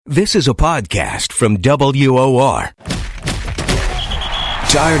This is a podcast from WOR.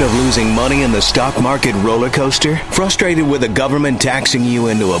 Tired of losing money in the stock market roller coaster? Frustrated with the government taxing you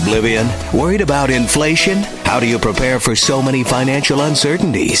into oblivion? Worried about inflation? How do you prepare for so many financial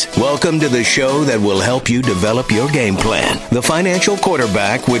uncertainties? Welcome to the show that will help you develop your game plan. The Financial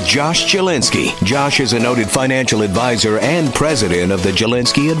Quarterback with Josh Jelinski. Josh is a noted financial advisor and president of the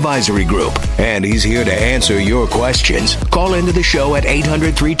Jelinski Advisory Group, and he's here to answer your questions. Call into the show at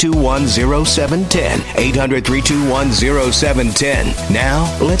 800-321-0710. 800-321-0710. Now,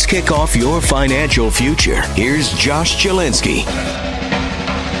 let's kick off your financial future. Here's Josh Jelinski.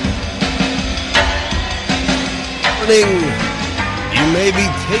 You may be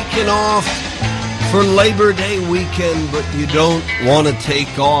taking off for Labor Day weekend, but you don't want to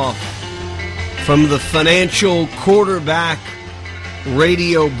take off from the Financial Quarterback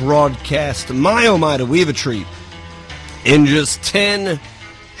radio broadcast. My, oh my, do we have a treat. In just 10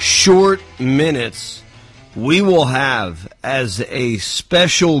 short minutes, we will have as a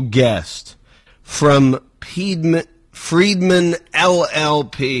special guest from Friedman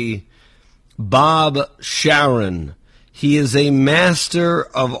LLP, Bob Sharon. He is a master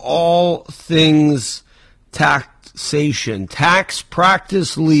of all things taxation, tax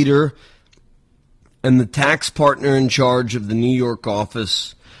practice leader, and the tax partner in charge of the New York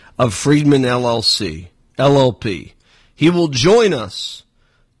office of Friedman LLP. He will join us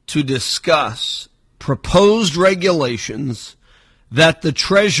to discuss proposed regulations that the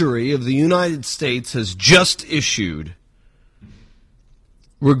Treasury of the United States has just issued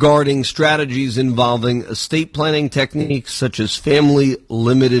regarding strategies involving estate planning techniques such as family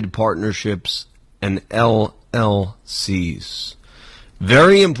limited partnerships and LLCs.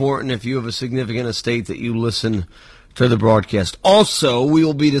 Very important if you have a significant estate that you listen to the broadcast. Also, we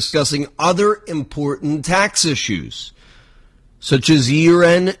will be discussing other important tax issues such as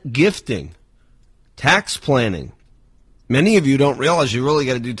year-end gifting, tax planning. Many of you don't realize you really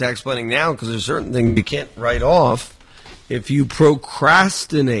got to do tax planning now because there's certain things you can't write off if you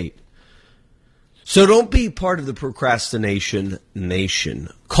procrastinate. So don't be part of the procrastination nation.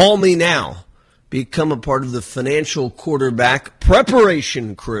 Call me now. Become a part of the Financial Quarterback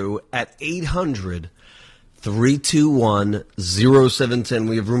preparation crew at 800-321-0710.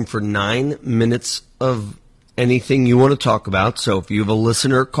 We have room for 9 minutes of anything you want to talk about. So if you have a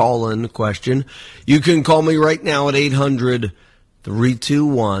listener call-in question, you can call me right now at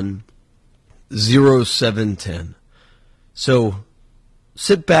 800-321-0710. So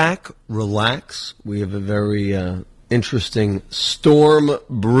sit back, relax. We have a very interesting storm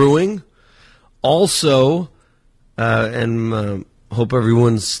brewing. Also, hope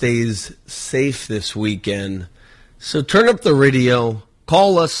everyone stays safe this weekend. So turn up the radio.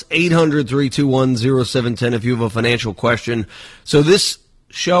 Call us, 800-321-0710, if you have a financial question. So this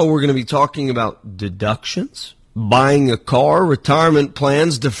show, we're going to be talking about deductions, buying a car, retirement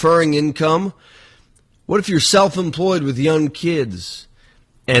plans, deferring income. What if you're self-employed with young kids,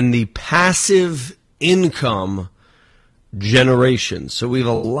 and the passive income generation? So we have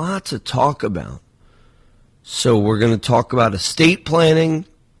a lot to talk about. So we're going to talk about estate planning,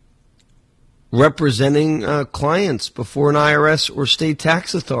 representing clients before an IRS or state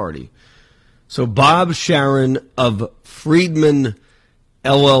tax authority. So Bob Sharon of Friedman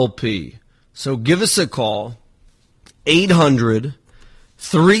LLP. So give us a call,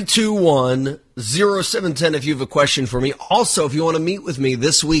 800-321-0710 if you have a question for me. Also, if you want to meet with me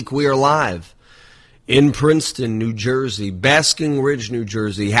this week, we are live in Princeton, New Jersey, Basking Ridge, New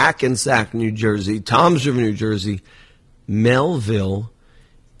Jersey, Hackensack, New Jersey, Toms River, New Jersey, Melville,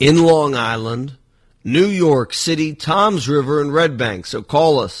 in Long Island, New York City, Toms River, and Red Bank. So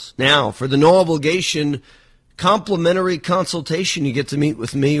call us now for the no obligation complimentary consultation. You get to meet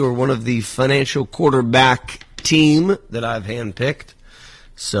with me or one of the Financial Quarterback team that I've handpicked.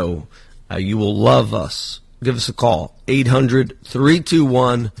 So you will love us. Give us a call,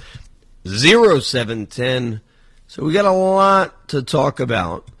 800-321-0710. So we got a lot to talk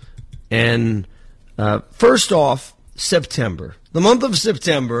about. And first off, September. The month of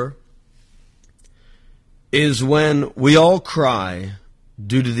September is when we all cry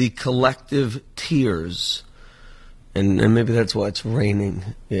due to the collective tears. And maybe that's why it's raining.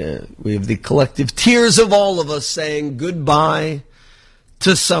 Yeah, we have the collective tears of all of us saying goodbye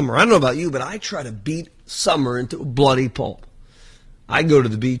to summer. I don't know about you, but I try to beat summer into a bloody pulp. I go to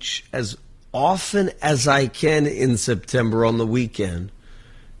the beach as often as I can in September on the weekend.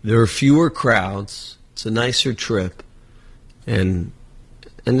 There are fewer crowds. It's a nicer trip. And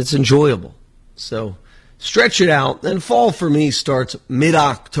it's enjoyable. So stretch it out. Then fall for me starts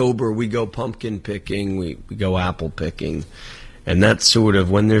mid-October. We go pumpkin picking. We go apple picking. And that's sort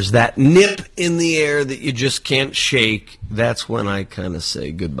of when there's that nip in the air that you just can't shake, that's when I kind of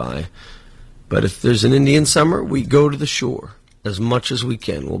say goodbye. But if there's an Indian summer, we go to the shore as much as we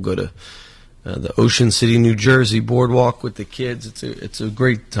can. We'll go to the Ocean City, New Jersey boardwalk with the kids. It's a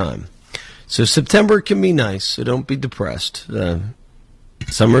great time. So September can be nice, so don't be depressed.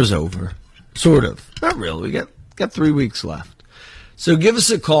 Summer's over. Sort of. Not really. We got 3 weeks left. So give us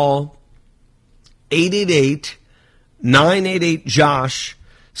a call, 888-988-JOSH.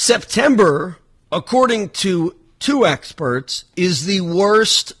 September, according to two experts, is the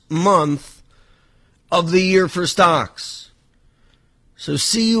worst month of the year for stocks. So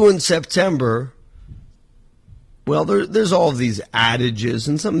see you in September. Well, there's all of these adages,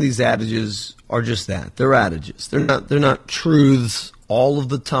 and some of these adages are just that. They're adages. They're not truths all of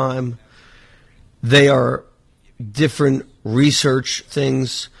the time. They are different research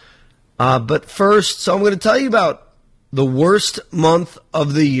things. But first, so I'm going to tell you about the worst month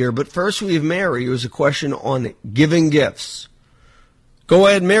of the year. But first, we have Mary, who has a question on giving gifts. Go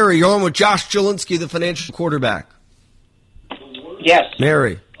ahead, Mary. You're on with Josh Jelinski, the financial quarterback. Yes.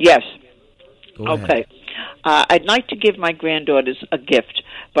 Mary. Yes. Go ahead. Okay. I'd like to give my granddaughters a gift,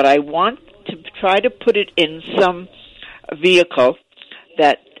 but I want to try to put it in some vehicle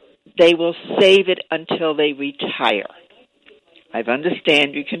that they will save it until they retire. I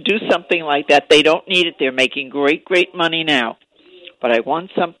understand you can do something like that. They don't need it. They're making great, great money now. But I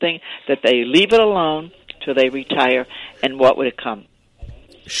want something that they leave it alone till they retire. And what would it come?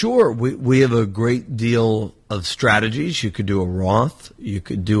 Sure. We have a great deal of strategies. You could do a Roth. You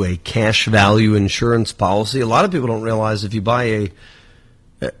could do a cash value insurance policy. A lot of people don't realize if you buy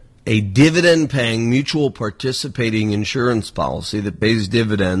a dividend-paying, mutual participating insurance policy that pays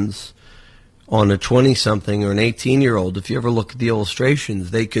dividends on a 20-something or an 18-year-old, if you ever look at the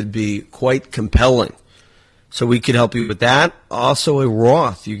illustrations, they could be quite compelling. So we could help you with that. Also a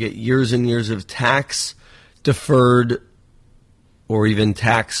Roth. You get years and years of tax-deferred or even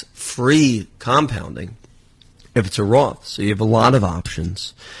tax-free compounding if it's a Roth. So you have a lot of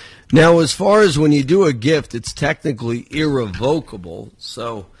options. Now, as far as when you do a gift, it's technically irrevocable.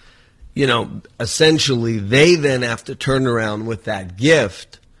 So, essentially they then have to turn around with that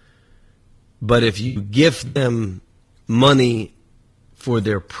gift. But if you gift them money for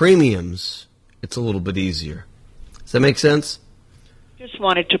their premiums, it's a little bit easier. Does that make sense? Just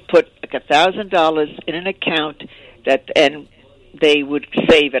wanted to put like $1,000 in an account and they would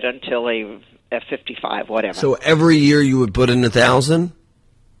save it until they were 55, whatever. So every year you would put in $1,000?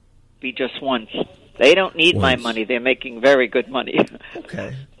 Be just once. They don't need my money. They're making very good money.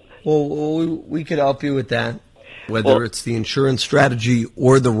 Okay. Well, we could help you with that, whether it's the insurance strategy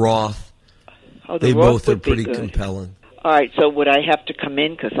or the Roth. They both are pretty compelling. All right. So would I have to come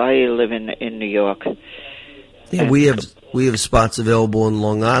in because I live in New York? Yeah, we have spots available in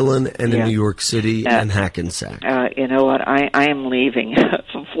Long Island and in New York City and Hackensack. You know what? I am leaving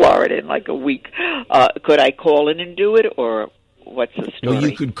from Florida in like a week. Could I call in and do it, or what's the story? No,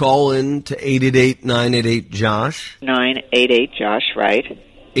 you could call in to 888-988-JOSH. 988-JOSH, right?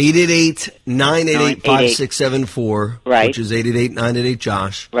 888-988-5674, right. Which is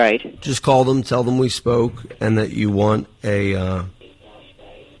 888-988-JOSH. Right. Just call them, tell them we spoke, and that you want that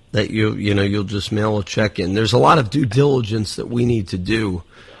you'll just mail a check in. There's a lot of due diligence that we need to do,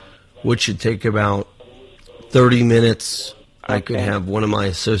 which should take about 30 minutes. Okay. I could have one of my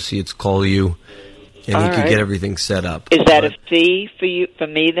associates call you, and he could get everything set up. Is that a fee for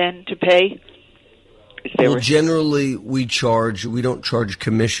me then to pay? Generally we don't charge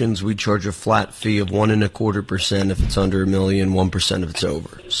commissions. We charge a flat fee of 1.25% if it's under $1 million, 1% if it's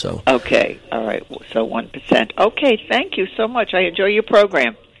over. So okay, all right. So 1%. Okay, thank you so much. I enjoy your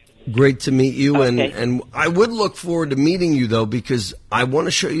program. Great to meet you, okay. and I would look forward to meeting you though, because I want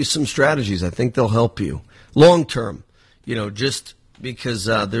to show you some strategies. I think they'll help you long term. Just because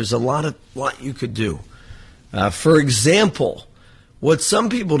there's a lot you could do. For example, what some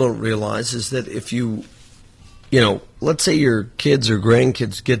people don't realize is that if let's say your kids or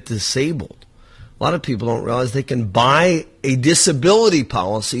grandkids get disabled, a lot of people don't realize they can buy a disability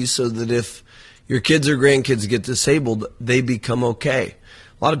policy so that if your kids or grandkids get disabled, they become okay.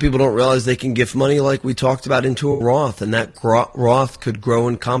 A lot of people don't realize they can gift money, like we talked about, into a Roth, and that Roth could grow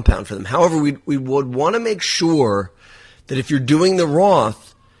and compound for them. However, we would want to make sure that if you're doing the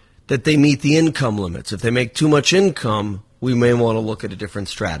Roth, that they meet the income limits. If they make too much income, we may want to look at a different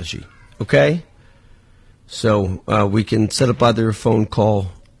strategy. Okay? So we can set up either a phone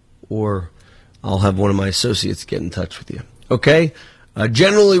call or I'll have one of my associates get in touch with you. Okay?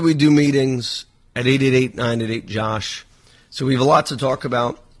 Generally, we do meetings at 888-988-JOSH. So we have a lot to talk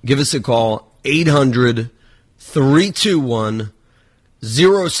about. Give us a call, 800-321-4600.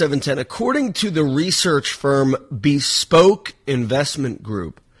 0710. According to the research firm Bespoke Investment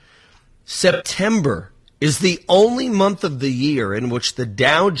Group, September is the only month of the year in which the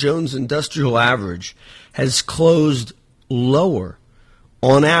Dow Jones Industrial Average has closed lower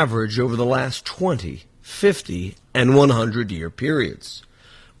on average over the last 20, 50, and 100-year periods.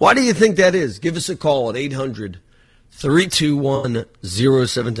 Why do you think that is? Give us a call at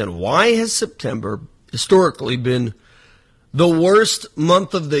 800-321-0710. Why has September historically been the worst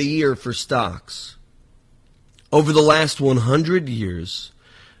month of the year for stocks? Over the last 100 years,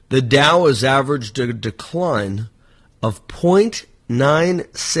 the Dow has averaged a decline of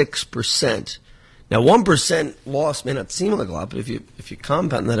 0.96%. Now, 1% loss may not seem like a lot, but if you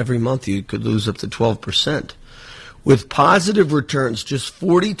compound that every month, you could lose up to 12%. With positive returns just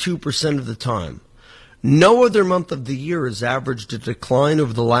 42% of the time. No other month of the year has averaged a decline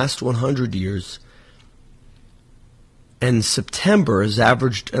over the last 100 years, and September has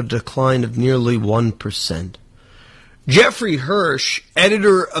averaged a decline of nearly 1%. Jeffrey Hirsch,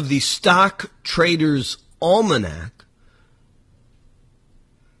 editor of the Stock Traders Almanac,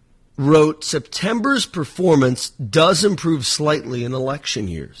 wrote, September's performance does improve slightly in election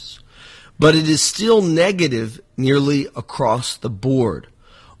years, but it is still negative nearly across the board.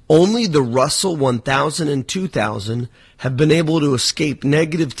 Only the Russell 1000 and 2000 have been able to escape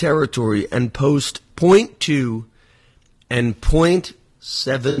negative territory and post 0.2 and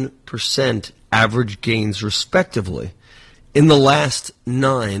 0.7% average gains, respectively, in the last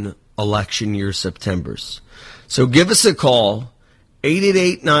 9 election year Septembers. So give us a call,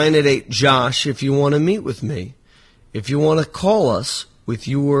 888-988-JOSH, if you want to meet with me. If you want to call us with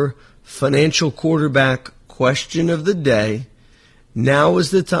your financial quarterback question of the day, now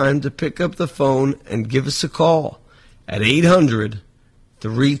is the time to pick up the phone and give us a call at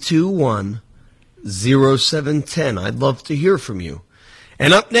 800-321-0710. I'd love to hear from you.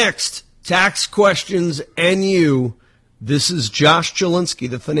 And up next, tax questions and you. This is Josh Jelinski,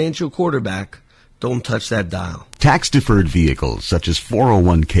 the financial quarterback. Don't touch that dial. Tax-deferred vehicles such as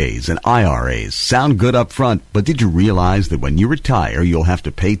 401ks and IRAs sound good up front, but did you realize that when you retire, you'll have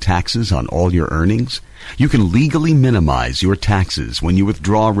to pay taxes on all your earnings? You can legally minimize your taxes when you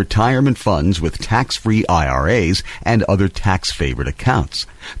withdraw retirement funds with tax-free IRAs and other tax-favored accounts.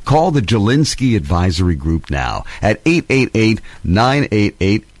 Call the Jelinski Advisory Group now at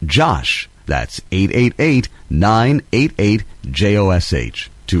 888-988-JOSH. That's 888-988-JOSH.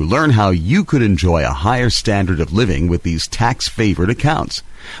 To learn how you could enjoy a higher standard of living with these tax-favored accounts.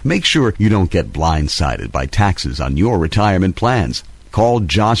 Make sure you don't get blindsided by taxes on your retirement plans. Call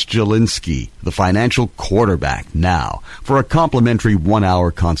Josh Jelinski, the financial quarterback, now for a complimentary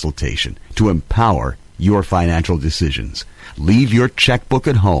 1-hour consultation to empower your financial decisions. Leave your checkbook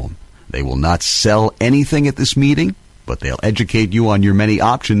at home. They will not sell anything at this meeting, but they'll educate you on your many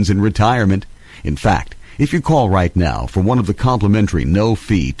options in retirement. In fact, if you call right now for one of the complimentary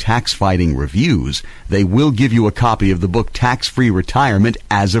no-fee tax-fighting reviews, they will give you a copy of the book Tax-Free Retirement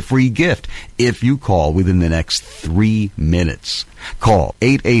as a free gift if you call within the next 3 minutes. Call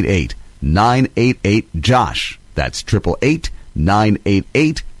 888-988-JOSH. That's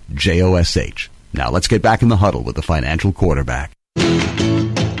 888-988-JOSH. Now let's get back in the huddle with the financial quarterback.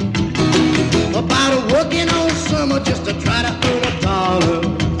 About working all summer just to try to earn a dollar.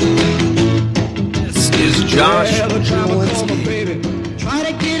 Is Josh Jelinski,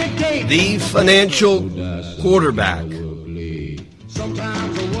 the financial quarterback.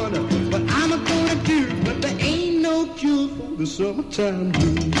 Sometimes I wonder what I'm gonna do, but there ain't no cure for the summertime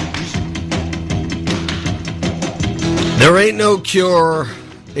blues. There ain't no cure.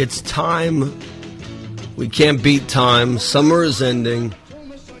 It's time. We can't beat time. Summer is ending.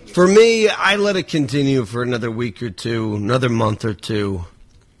 For me, I let it continue for another week or two, another month or two.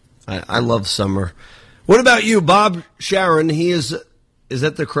 I love summer. What about you, Bob Sharon? Is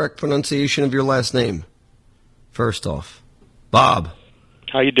that the correct pronunciation of your last name? First off, Bob.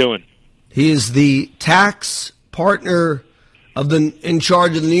 How you doing? He is the tax partner in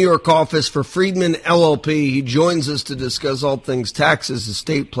charge of the New York office for Friedman LLP. He joins us to discuss all things taxes,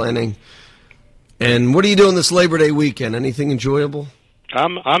 estate planning. And what are you doing this Labor Day weekend? Anything enjoyable?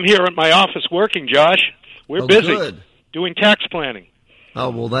 I'm here at my office working, Josh. We're busy good. Doing tax planning. Oh,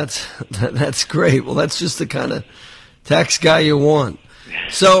 well, that's great. Well, that's just the kind of tax guy you want.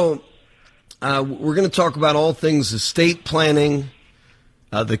 So we're going to talk about all things estate planning,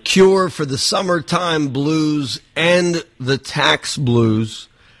 the cure for the summertime blues and the tax blues.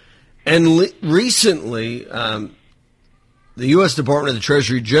 And recently, the U.S. Department of the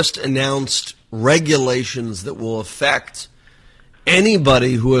Treasury just announced regulations that will affect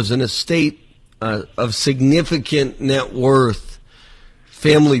anybody who has an estate of significant net worth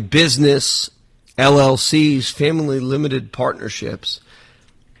family business, LLCs, family limited partnerships.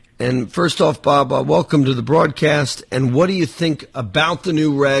 And first off, Bob, welcome to the broadcast. And what do you think about the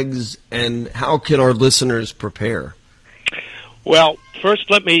new regs, and how can our listeners prepare? Well,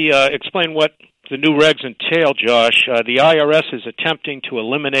 first let me explain what the new regs entail, Josh. The IRS is attempting to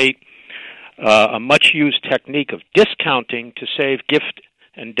eliminate a much-used technique of discounting to save gift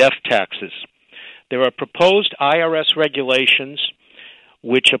and death taxes. There are proposed IRS regulations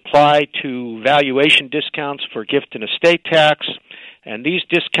which apply to valuation discounts for gift and estate tax, and these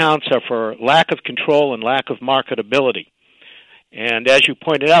discounts are for lack of control and lack of marketability. And as you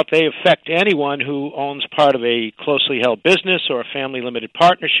pointed out, they affect anyone who owns part of a closely held business or a family limited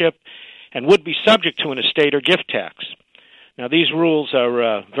partnership and would be subject to an estate or gift tax. Now, these rules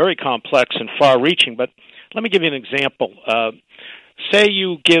are very complex and far-reaching, but let me give you an example. Say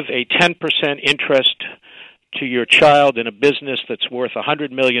you give a 10% interest to your child in a business that's worth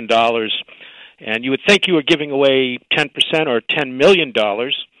 $100 million, and you would think you were giving away 10% or $10 million,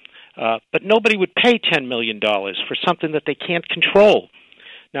 but nobody would pay $10 million for something that they can't control.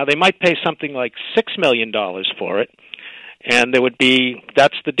 Now, they might pay something like $6 million for it, and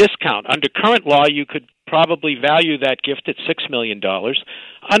that's the discount. Under current law, you could probably value that gift at $6 million.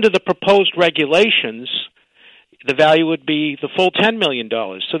 Under the proposed regulations, the value would be the full $10 million.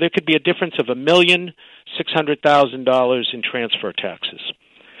 So there could be a difference of $1,600,000 in transfer taxes.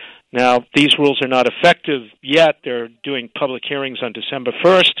 Now, these rules are not effective yet. They're doing public hearings on December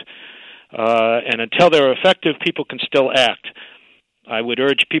 1st, and until they're effective, people can still act. I would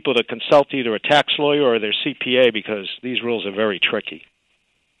urge people to consult either a tax lawyer or their CPA because these rules are very tricky.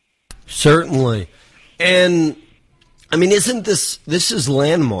 Certainly. And, I mean, isn't this is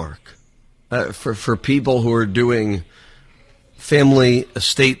landmark for people who are doing family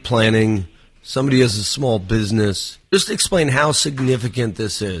estate planning, somebody has a small business. Just explain how significant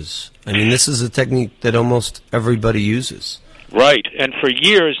this is. I mean, this is a technique that almost everybody uses. Right, and for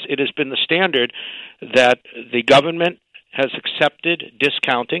years it has been the standard that the government has accepted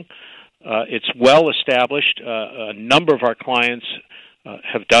discounting. It's well established. A number of our clients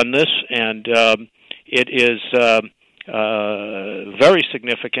have done this, and it is very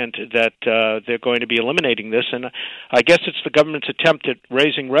significant that they're going to be eliminating this. And I guess it's the government's attempt at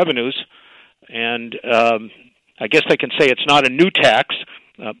raising revenues, and I guess they can say it's not a new tax,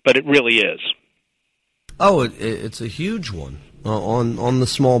 but it really is. Oh, it's a huge one on the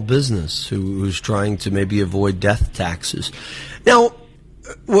small business who's trying to maybe avoid death taxes. Now,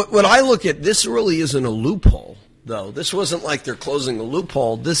 what I look at, this really isn't a loophole, though. This wasn't like they're closing a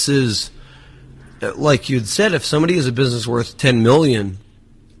loophole. This is, like you'd said, if somebody has a business worth $10 million,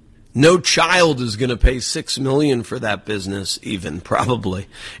 no child is going to pay $6 million for that business, even probably,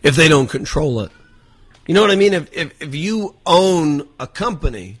 if they don't control it. You know what I mean? If you own a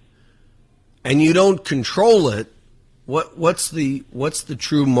company and you don't control it, what's the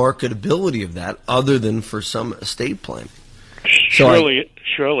true marketability of that other than for some estate plan? Surely,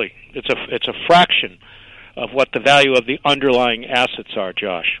 it's a fraction of what the value of the underlying assets are,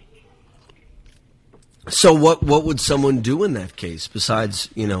 Josh. So what would someone do in that case besides,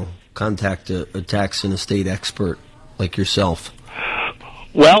 contact a tax and estate expert like yourself?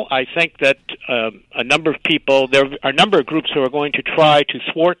 Well, I think that a number of people, there are a number of groups who are going to try to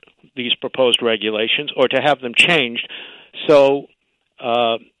thwart these proposed regulations or to have them changed. So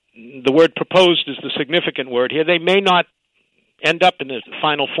the word proposed is the significant word here. They may not end up in the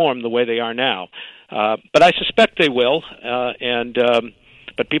final form the way they are now, but I suspect they will.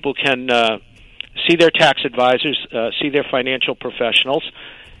 But people can see their tax advisors, see their financial professionals,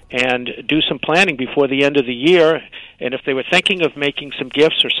 and do some planning before the end of the year. And if they were thinking of making some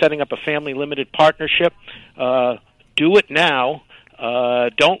gifts or setting up a family limited partnership, do it now.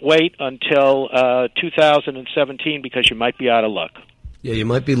 Don't wait until 2017 because you might be out of luck. Yeah, you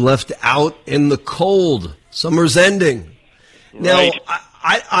might be left out in the cold. Summer's ending. Right. Now,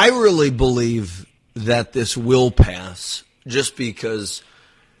 I really believe that this will pass just because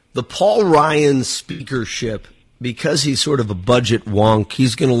the Paul Ryan speakership, because he's sort of a budget wonk,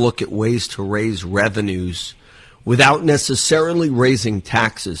 he's going to look at ways to raise revenues without necessarily raising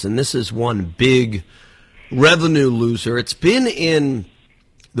taxes. And this is one big revenue loser. It's been in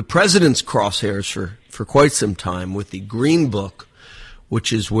the president's crosshairs for quite some time with the Green Book,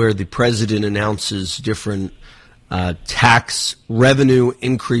 which is where the president announces different tax revenue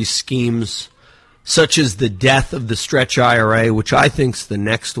increase schemes, such as the death of the stretch IRA, which I think is the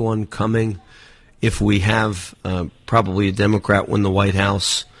next one coming if we have probably a Democrat win the White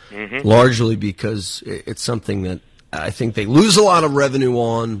House, largely because it's something that I think they lose a lot of revenue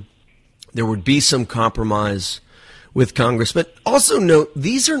on. There would be some compromise with Congress. But also note,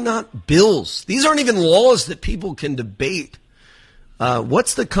 these are not bills. These aren't even laws that people can debate.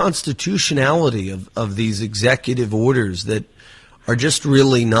 What's the constitutionality of these executive orders that are just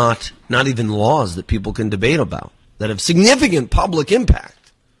really not even laws that people can debate about, that have significant public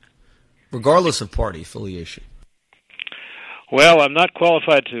impact, regardless of party affiliation? Well, I'm not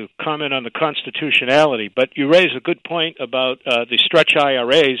qualified to comment on the constitutionality, but you raise a good point about the stretch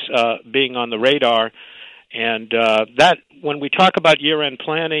IRAs being on the radar. And that, when we talk about year-end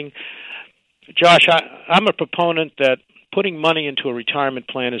planning, Josh, I'm a proponent that putting money into a retirement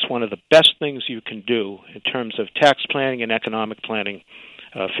plan is one of the best things you can do in terms of tax planning and economic planning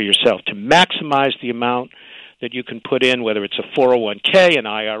for yourself, to maximize the amount that you can put in, whether it's a 401k, an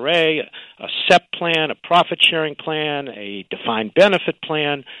IRA, a SEP plan, a profit-sharing plan, a defined benefit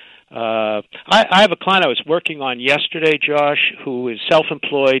plan. I have a client I was working on yesterday, Josh, who is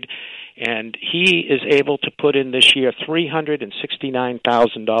self-employed, and he is able to put in this year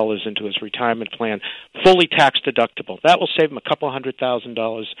 $369,000 into his retirement plan, fully tax deductible. That will save him a couple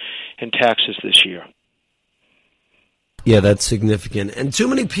 $100,000 in taxes this year. Yeah, that's significant. And too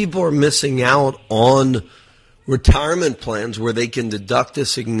many people are missing out on retirement plans where they can deduct a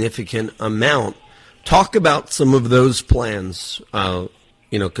significant amount. Talk about some of those plans,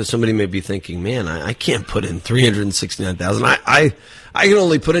 because somebody may be thinking, man, I can't put in $369,000. I can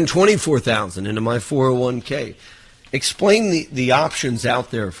only put in $24,000 into my 401k. Explain the options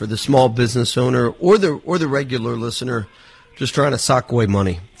out there for the small business owner or the regular listener just trying to sock away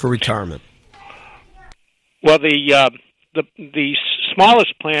money for retirement. Well, the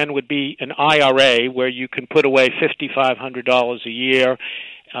smallest plan would be an IRA, where you can put away $5,500 a year,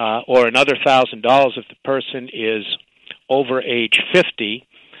 or another $1,000 if the person is over age 50.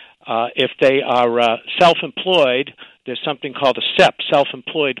 If they are self-employed, there's something called a SEP,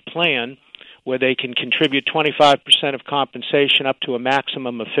 self-employed plan, where they can contribute 25% of compensation up to a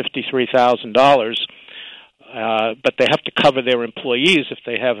maximum of $53,000, but they have to cover their employees if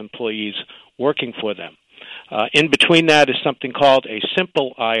they have employees working for them. In between that is something called a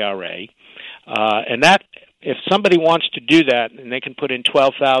simple IRA, and that, if somebody wants to do that, and they can put in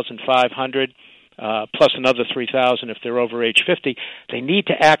 $12,500 plus another $3,000 if they're over age 50, they need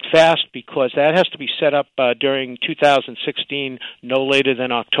to act fast, because that has to be set up during 2016, no later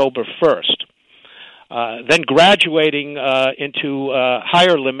than October 1st. Then graduating into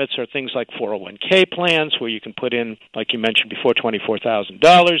higher limits are things like 401k plans, where you can put in, like you mentioned before,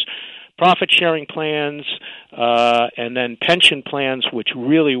 $24,000, profit-sharing plans, and then pension plans, which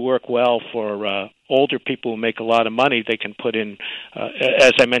really work well for older people who make a lot of money. They can put in,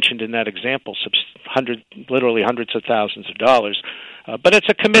 as I mentioned in that example, literally hundreds of thousands of dollars. But it's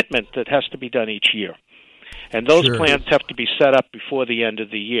a commitment that has to be done each year. And those plans have to be set up before the end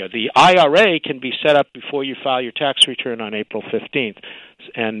of the year. The IRA can be set up before you file your tax return on April 15th.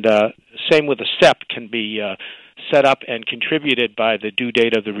 And same with the SEP, can be set up and contributed by the due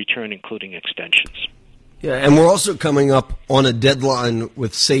date of the return, including extensions. Yeah, and we're also coming up on a deadline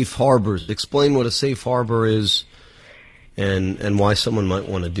with safe harbors. Explain what a safe harbor is and why someone might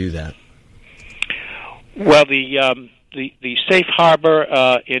want to do that. Well, the safe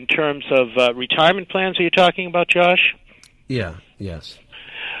harbor in terms of retirement plans, are you talking about, Josh? Yeah, yes.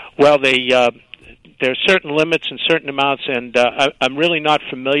 Well, there are certain limits and certain amounts, and I'm really not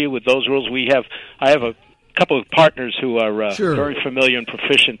familiar with those rules. I have a couple of partners who are very familiar and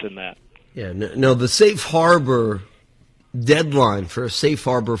proficient in that. Yeah, no, the safe harbor deadline for a safe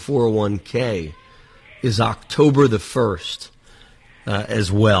harbor 401k is October the 1st as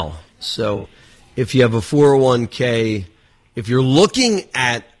well. So if you have a 401k, if you're looking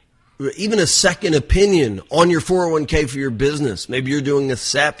at even a second opinion on your 401k for your business, maybe you're doing a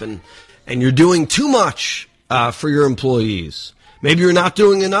SEP and you're doing too much for your employees. Maybe you're not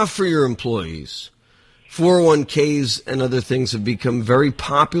doing enough for your employees. 401ks and other things have become very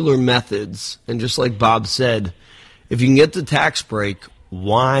popular methods. And just like Bob said, if you can get the tax break,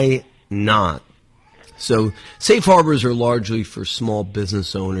 why not? So safe harbors are largely for small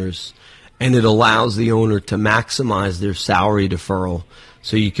business owners, and it allows the owner to maximize their salary deferral.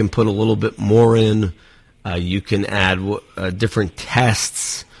 So you can put a little bit more in. You can add different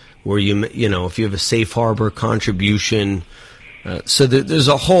tests where if you have a safe harbor contribution. So there's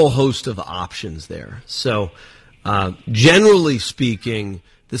a whole host of options there. So generally speaking,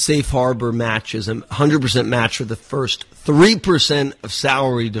 the safe harbor match is a 100% match for the first 3% of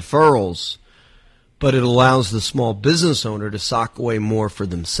salary deferrals, but it allows the small business owner to sock away more for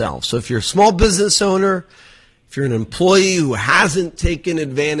themselves. So if you're a small business owner, if you're an employee who hasn't taken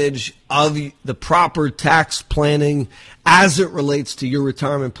advantage of the proper tax planning as it relates to your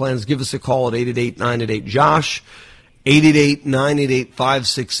retirement plans, give us a call at 888-988-JOSH.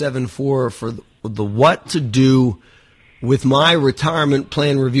 888-988-5674 for the what to do with my retirement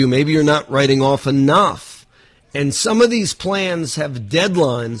plan review. Maybe you're not writing off enough. And some of these plans have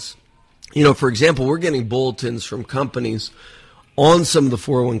deadlines. You know, for example, we're getting bulletins from companies on some of the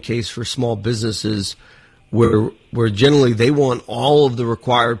 401ks for small businesses where generally they want all of the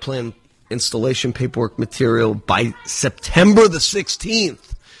required plan installation paperwork material by September the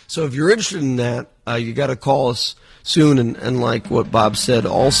 16th. So if you're interested in that, you got to call us soon. And like what Bob said,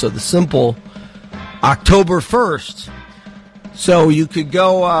 also the simple October 1st. So you could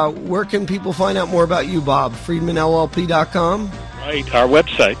go, where can people find out more about you, Bob? FriedmanLLP.com? Right, our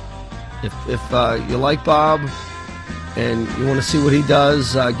website. If you like Bob and you want to see what he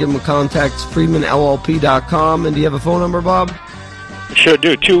does, give him a contact, FriedmanLLP.com. And do you have a phone number, Bob? Sure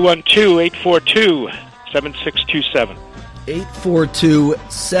do, 212-842-7627.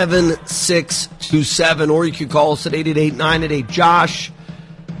 842-7627, or you can call us at 888-988-JOSH.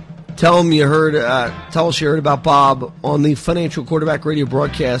 Tell us you heard about Bob on the Financial Quarterback Radio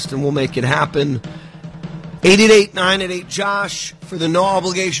broadcast, and we'll make it happen. 888-988-JOSH for the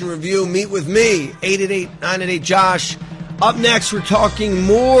no-obligation review. Meet with me, 888-988-JOSH. Up next, we're talking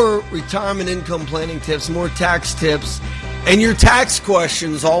more retirement income planning tips, more tax tips, and your tax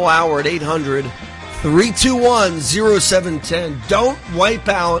questions all hour at 800-321-0710. Don't wipe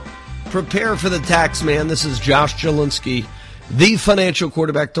out. Prepare for the tax man. This is Josh Jelinski, the Financial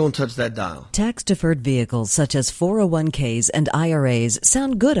Quarterback. Don't touch that dial. Tax-deferred vehicles such as 401ks and IRAs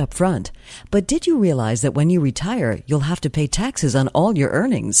sound good up front. But did you realize that when you retire, you'll have to pay taxes on all your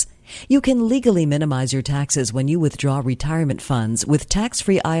earnings? You can legally minimize your taxes when you withdraw retirement funds with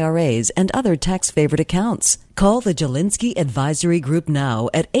tax-free IRAs and other tax-favored accounts. Call the Jelinski Advisory Group now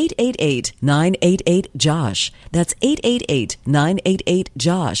at 888-988-JOSH. That's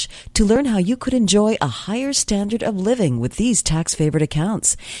 888-988-JOSH to learn how you could enjoy a higher standard of living with these tax-favored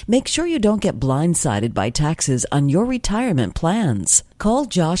accounts. Make sure you don't get blindsided by taxes on your retirement plans. Call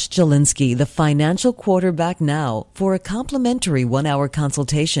Josh Jelinski, the Financial Quarterback, now for a complimentary 1-hour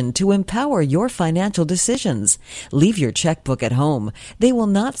consultation to empower your financial decisions. Leave your checkbook at home. They will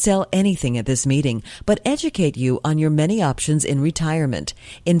not sell anything at this meeting, but educate you on your many options in retirement.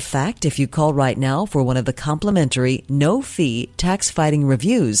 In fact, if you call right now for one of the complimentary, no-fee tax-fighting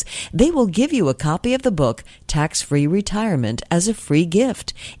reviews, they will give you a copy of the book Tax-Free Retirement as a free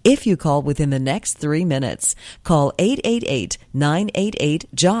gift if you call within the next 3 minutes. Call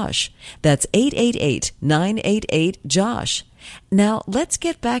 888-988-JOSH. That's 888-988-JOSH. Now, let's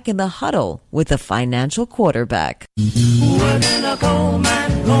get back in the huddle with the Financial Quarterback. Working a coal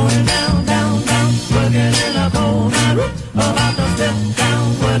mine, going down, down, down. Working in a coal mine, about to step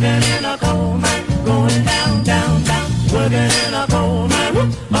down. Working in a coal mine, going down, down, down. Working in a coal mine,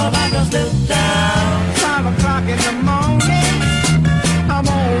 about to step down. 5 o'clock in the morning, I'm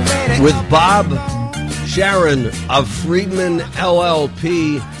already with Bob Sharon of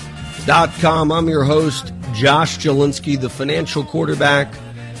FriedmanLLP.com. I'm your host, Josh Jelinski, the Financial Quarterback,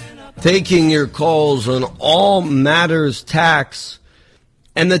 taking your calls on all matters tax.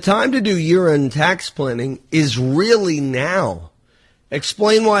 And the time to do year-end tax planning is really now.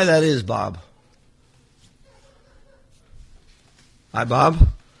 Explain why that is, Bob. Hi, Bob.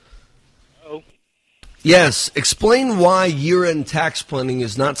 Hello. Yes, explain why year-end tax planning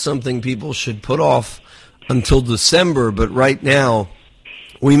is not something people should put off until December, but right now.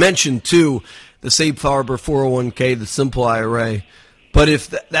 We mentioned, too, the Safe Harbor 401k, the Simple IRA. But if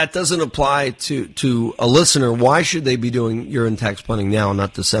that doesn't apply to a listener, why should they be doing year-end tax planning now,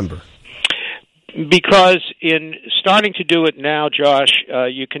 not December? Because in starting to do it now, Josh,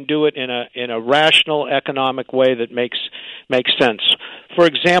 you can do it in a rational, economic way that makes sense. For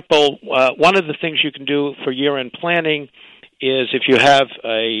example, one of the things you can do for year-end planning is if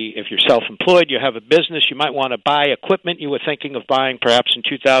you're self-employed, you have a business, you might want to buy equipment you were thinking of buying perhaps in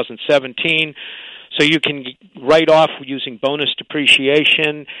 2017. So you can write off using bonus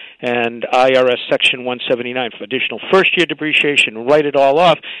depreciation and IRS Section 179 for additional first-year depreciation, write it all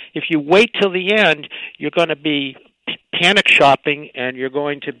off. If you wait till the end, you're going to be panic shopping, and you're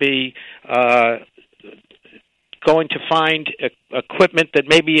going to be going to find equipment that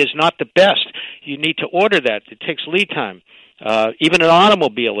maybe is not the best. You need to order that. It takes lead time. Even an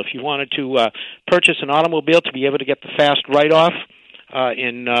automobile, if you wanted to purchase an automobile to be able to get the fast write-off,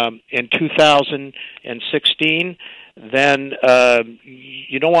 in 2016, then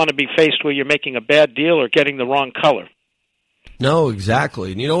you don't want to be faced where you're making a bad deal or getting the wrong color. No,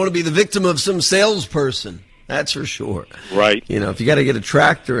 exactly. And you don't want to be the victim of some salesperson. That's for sure. Right. You know, if you got to get a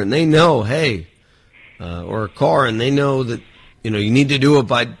tractor and they know, hey, or a car and they know that, you know, you need to do it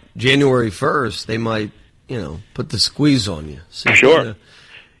by January 1st, they might, put the squeeze on you. So Sure.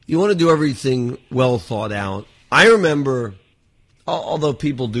 You want to do everything well thought out. I remember, although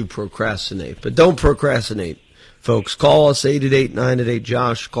people do procrastinate, but don't procrastinate, folks. Call us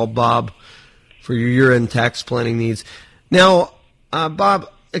 888-988-JOSH. Call Bob for your year-end tax planning needs. Now, Bob,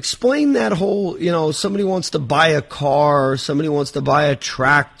 explain that whole, somebody wants to buy a car, somebody wants to buy a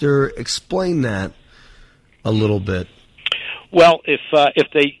tractor. Explain that a little bit. Well, if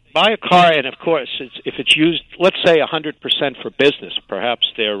they buy a car, and of course, if it's used, let's say 100% for business, perhaps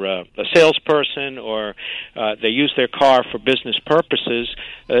they're a salesperson or they use their car for business purposes,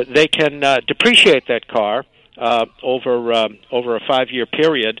 they can depreciate that car over a 5-year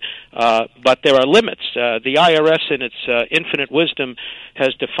period, but there are limits. The IRS, in its infinite wisdom,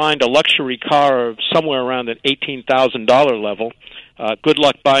 has defined a luxury car of somewhere around an $18,000 level. Good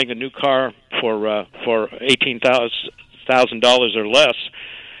luck buying a new car for $18,000 or less,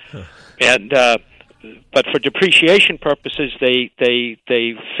 and but for depreciation purposes, they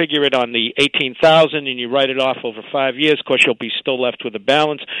figure it on the 18,000, and you write it off over 5 years. Of course, you'll be still left with a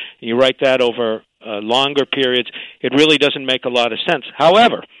balance, and you write that over longer periods. It really doesn't make a lot of sense.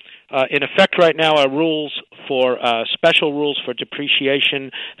 However, in effect right now are rules for special rules for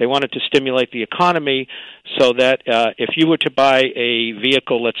depreciation. They wanted to stimulate the economy so that if you were to buy a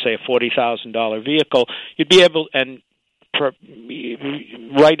vehicle, let's say a $40,000 vehicle, you'd be able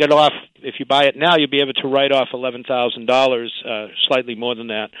write it off. If you buy it now, you'll be able to write off $11,000, slightly more than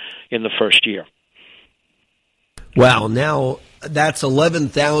that, in the first year. Wow! Now that's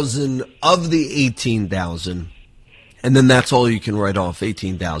 11,000 of the 18,000, and then that's all you can write off,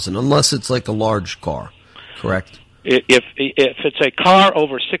 18,000, unless it's like a large car, correct? If it's a car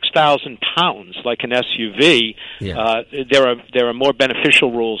over 6,000 pounds, like an SUV, there are more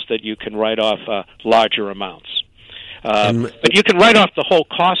beneficial rules that you can write off larger amounts. But you can write off the whole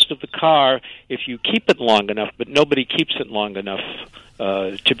cost of the car if you keep it long enough, but nobody keeps it long enough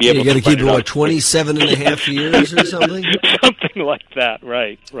to be able to. You got to keep it, 27 and a half years or something? Something like that,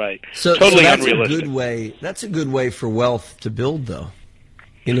 right. So totally that's unrealistic. That's a good way for wealth to build, though.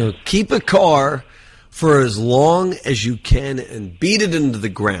 Keep a car for as long as you can and beat it into the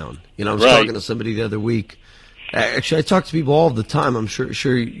ground. I was talking to somebody the other week. Actually, I talk to people all the time. I'm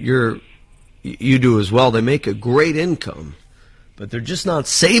sure you do as well. They make a great income, but they're just not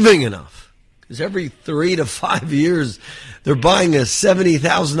saving enough. Because every 3 to 5 years, they're buying a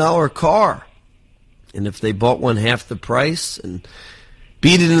 $70,000 car. And if they bought one half the price and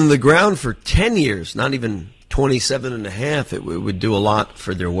beat it into the ground for 10 years, not even 27 and a half, it would do a lot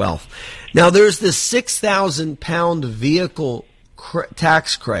for their wealth. Now, there's this 6,000 pound vehicle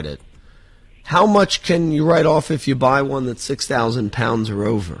tax credit. How much can you write off if you buy one that's 6,000 pounds or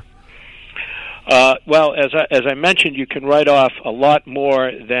over? Well, as I mentioned, you can write off a lot more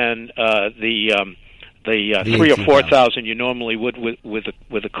than the 3,000 or 4,000 you normally would with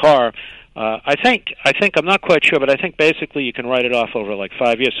a car. I think I'm not quite sure, but I think basically you can write it off over like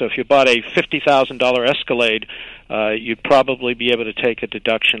 5 years. So if you bought a $50,000 Escalade, you'd probably be able to take a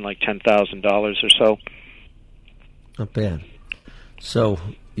deduction like $10,000 or so. Not bad. So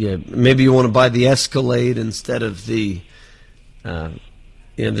maybe you want to buy the Escalade instead of the.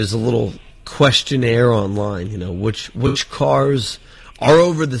 There's a little questionnaire online, which cars are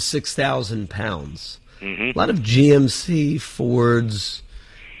over the 6,000 pounds. Mm-hmm. A lot of GMC, Fords,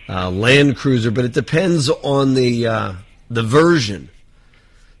 Land Cruiser, but it depends on the version.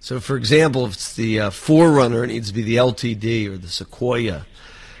 So, for example, if it's the 4Runner, it needs to be the LTD or the Sequoia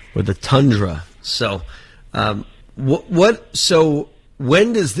or the Tundra. So, So,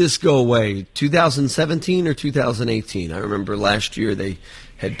 when does this go away? 2017 or 2018? I remember last year they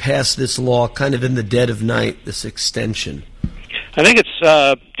had passed this law kind of in the dead of night, this extension. I think it's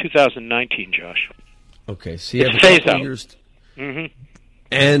 2019, Josh. Okay, so you have a couple years. Mm-hmm.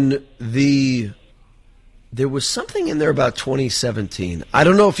 And there was something in there about 2017. I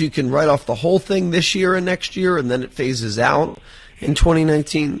don't know if you can write off the whole thing this year and next year, and then it phases out in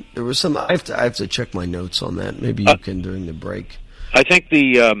 2019. There was some. I have to check my notes on that. Maybe you can during the break. I think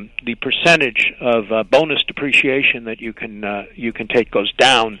the percentage of bonus depreciation that you can take goes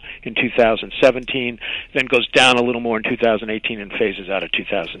down in 2017, then goes down a little more in 2018, and phases out of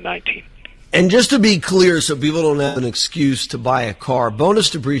 2019. And just to be clear, so people don't have an excuse to buy a car, bonus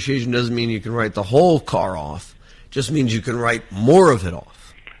depreciation doesn't mean you can write the whole car off. It just means you can write more of it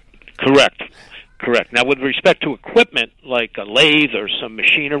off. Correct. Now, with respect to equipment like a lathe or some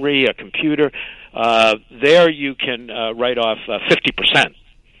machinery, a computer, there you can write off 50%.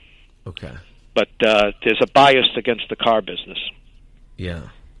 Okay. But there's a bias against the car business. Yeah,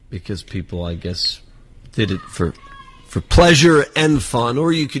 because people, I guess, did it for for pleasure and fun,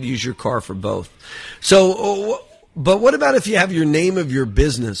 or you could use your car for both. So, but what about if you have your name of your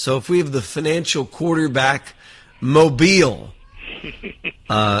business? So if we have the Financial Quarterback Mobile,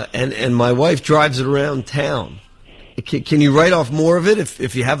 and my wife drives it around town, can you write off more of it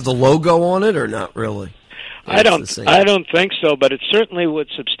if you have the logo on it, or not really? I don't think so, but it certainly would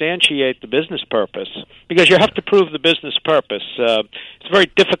substantiate the business purpose, because you have to prove the business purpose. It's very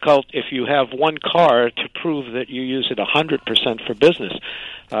difficult if you have one car to prove that you use it 100% for business.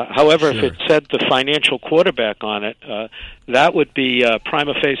 However, If it said the Financial Quarterback on it, that would be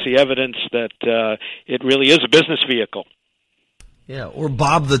prima facie evidence that it really is a business vehicle. Yeah, or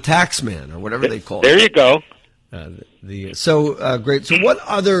Bob the Taxman, or whatever they call it. There you go. Great. So what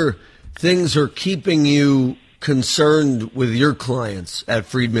other things are keeping you concerned with your clients at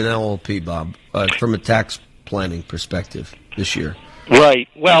Friedman LLP, Bob, from a tax planning perspective this year? Right.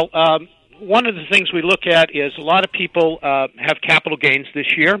 Well, one of the things we look at is a lot of people have capital gains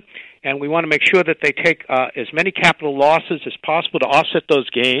this year, and we want to make sure that they take as many capital losses as possible to offset those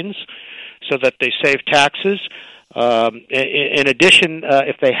gains so that they save taxes. In addition,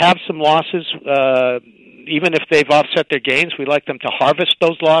 if they have some losses, even if they've offset their gains, we like them to harvest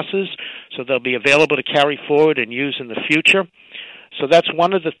those losses so they'll be available to carry forward and use in the future. So that's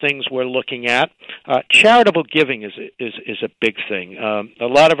one of the things we're looking at. Charitable giving is a big thing. A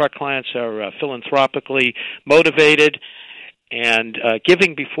lot of our clients are philanthropically motivated, and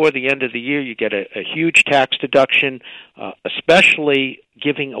giving before the end of the year, you get a huge tax deduction, especially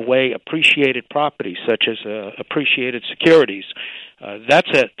giving away appreciated property such as appreciated securities. That's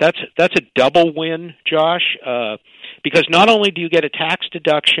a double win, Josh, because not only do you get a tax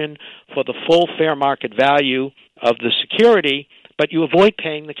deduction for the full fair market value of the security, but you avoid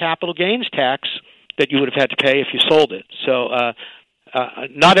paying the capital gains tax that you would have had to pay if you sold it. So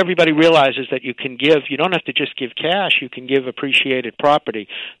not everybody realizes that you can give. You don't have to just give cash. You can give appreciated property.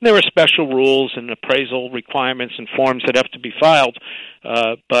 And there are special rules and appraisal requirements and forms that have to be filed.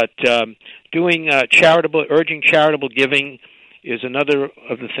 But doing urging charitable giving is another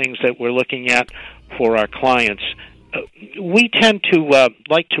of the things that we're looking at for our clients. We tend to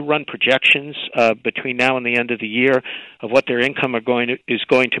like to run projections between now and the end of the year of what their income is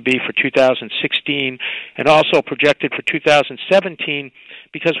going to be for 2016, and also projected for 2017,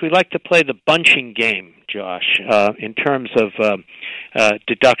 because we like to play the bunching game, Josh, in terms of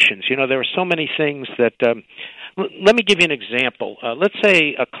deductions. You know, there are so many things that. Let me give you an example. Let's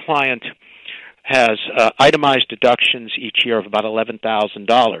say a client has itemized deductions each year of about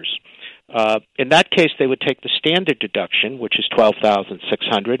 $11,000. In that case, they would take the standard deduction, which is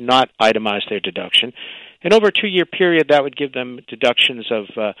 $12,600, not itemize their deduction. And over a 2-year period, that would give them deductions of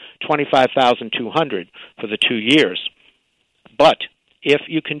 $25,200 for the 2 years. But if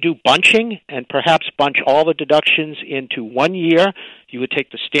you can do bunching and perhaps bunch all the deductions into 1 year, you would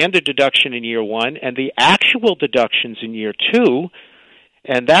take the standard deduction in year 1 and the actual deductions in year 2,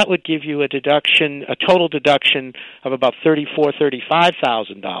 and that would give you a total deduction of about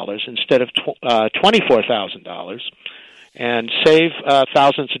 $35,000 instead of $24,000, and save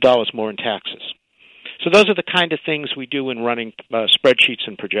thousands of dollars more in taxes. So those are the kind of things we do in running spreadsheets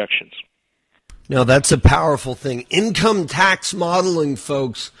and projections. Now, that's a powerful thing. Income tax modeling,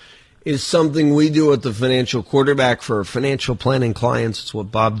 folks, is something we do at the Financial Quarterback for financial planning clients. It's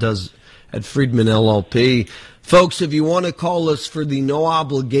what Bob does at Friedman LLP. Folks, if you want to call us for the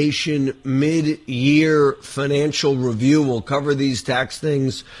no-obligation mid-year financial review, we'll cover these tax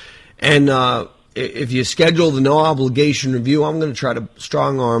things. And if you schedule the no-obligation review, I'm going to try to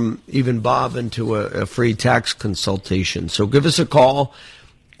strong-arm even Bob into a free tax consultation. So give us a call,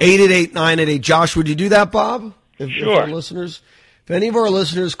 888-988. Josh, would you do that, Bob? Sure. If any of our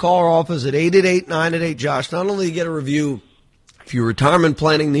listeners call our office at 888-988, Josh, not only do you get a review for your retirement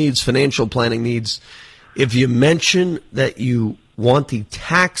planning needs, financial planning needs, if you mention that you want the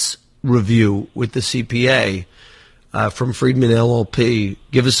tax review with the CPA from Friedman LLP,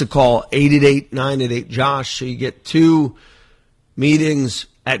 give us a call, 888-988-JOSH, so you get 2 meetings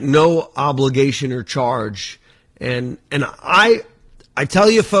at no obligation or charge. And I tell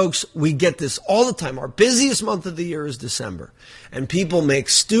you, folks, we get this all the time. Our busiest month of the year is December, and people make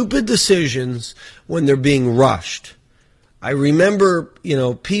stupid decisions when they're being rushed. I remember,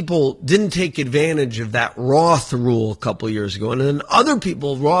 people didn't take advantage of that Roth rule a couple of years ago, and then other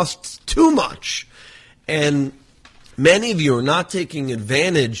people Rothed too much. And many of you are not taking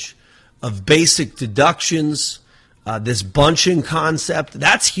advantage of basic deductions, this bunching concept.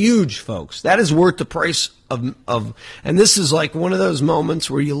 That's huge, folks. That is worth the price of, and this is like one of those moments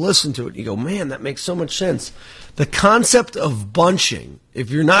where you listen to it and you go, man, that makes so much sense. The concept of bunching,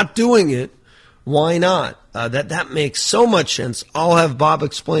 if you're not doing it, why not? that makes so much sense. I'll have Bob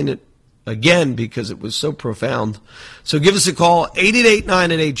explain it again because it was so profound. So give us a call,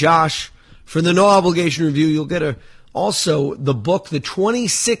 888-988-JOSH. For the no obligation review, you'll get also the book, The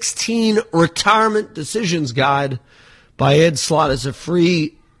 2016 Retirement Decisions Guide by Ed Slott, as a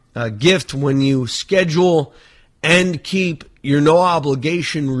free gift when you schedule and keep your no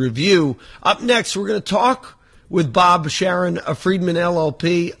obligation review. Up next, we're going to talk with Bob Sharon of Friedman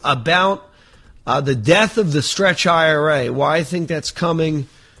LLP about the death of the stretch IRA, why I think that's coming,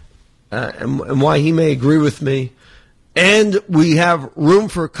 and why he may agree with me. And we have room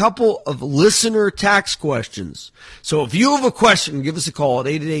for a couple of listener tax questions. So if you have a question, give us a call at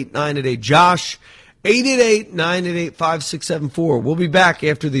 888-988-JOSH, 888-988-5674. We'll be back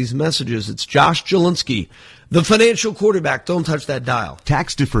after these messages. It's Josh Jelinski, the financial quarterback. Don't touch that dial.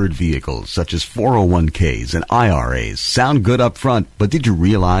 Tax-deferred vehicles such as 401ks and IRAs sound good up front, but did you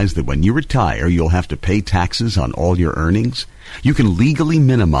realize that when you retire, you'll have to pay taxes on all your earnings? You can legally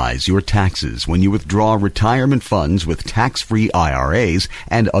minimize your taxes when you withdraw retirement funds with tax-free IRAs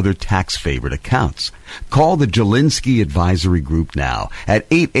and other tax-favored accounts. Call the Jelinski Advisory Group now at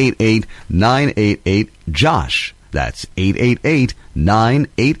 888-988-JOSH. That's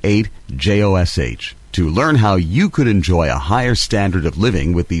 888-988-JOSH. To learn how you could enjoy a higher standard of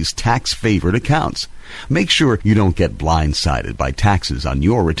living with these tax-favored accounts. Make sure you don't get blindsided by taxes on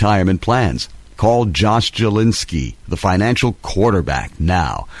your retirement plans. Call Josh Jelinski, the financial quarterback,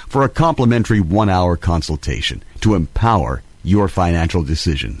 now for a complimentary 1-hour consultation to empower your financial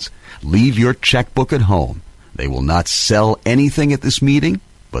decisions. Leave your checkbook at home. They will not sell anything at this meeting,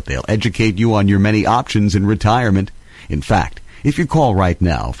 but they'll educate you on your many options in retirement. In fact, if you call right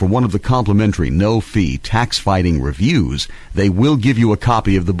now for one of the complimentary no-fee tax-fighting reviews, they will give you a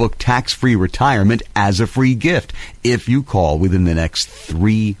copy of the book Tax-Free Retirement as a free gift if you call within the next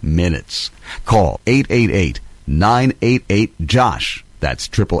 3 minutes. Call 888-988-JOSH. That's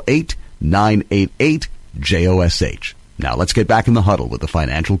 888-988-JOSH. Now let's get back in the huddle with the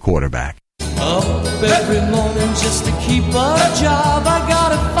financial quarterback. Up every morning just to keep a job. I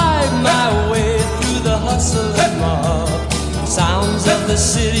gotta fight my way through the hustle and mob. Sounds of the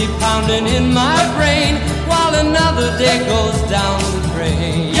city pounding in my brain while another day goes down the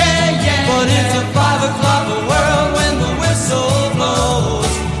drain. But it's a 5 o'clock world when the whistle blows.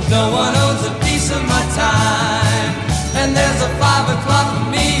 No one owns a piece of my time, and there's a 5 o'clock for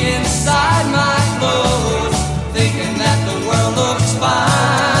me inside my clothes, thinking that the world looks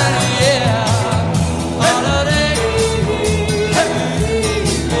fine.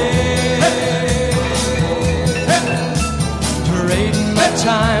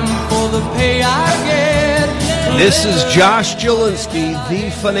 Time for the pay I get. This is Josh Jelinski,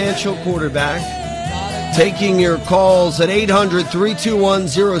 the financial quarterback, taking your calls at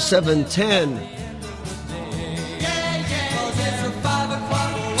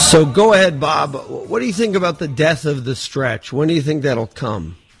 800-321-0710. So go ahead, Bob. What do you think about the death of the stretch? When do you think that'll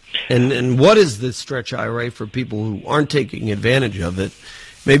come? And what is this stretch IRA for people who aren't taking advantage of it?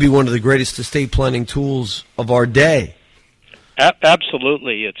 Maybe one of the greatest estate planning tools of our day.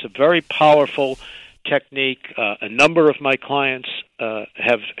 Absolutely. It's a very powerful technique. A number of my clients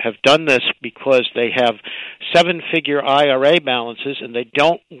have done this because they have 7-figure IRA balances and they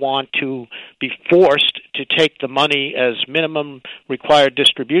don't want to be forced to take the money as minimum required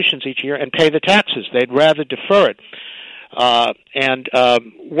distributions each year and pay the taxes. They'd rather defer it. And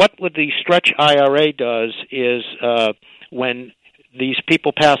what the stretch IRA does is when these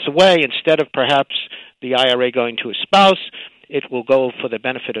people pass away, instead of perhaps the IRA going to a spouse, it will go for the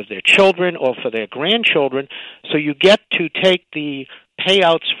benefit of their children or for their grandchildren. So you get to take the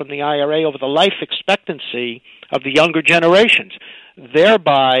payouts from the IRA over the life expectancy of the younger generations,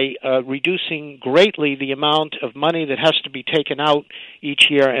 thereby reducing greatly the amount of money that has to be taken out each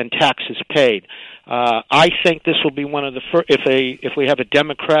year and taxes paid. I think this will be one of the first, if we have a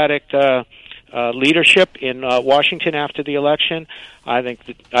Democratic leadership in Washington after the election, I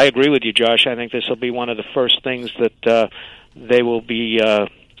agree with you, Josh. I think this will be one of the first things that they will be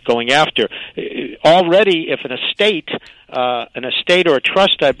going after. Already, if an estate or a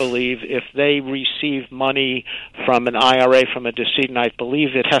trust, I believe, if they receive money from an IRA from a decedent, I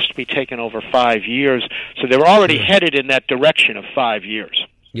believe it has to be taken over 5 years. So they're already headed in that direction of 5 years.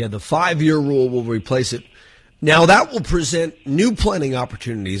 Yeah, the 5-year rule will replace it. Now, that will present new planning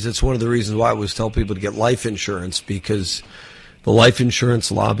opportunities. It's one of the reasons why I always tell people to get life insurance, because the life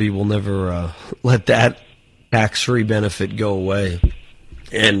insurance lobby will never let that tax-free benefit go away.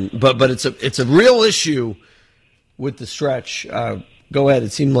 But it's a real issue with the stretch. Go ahead.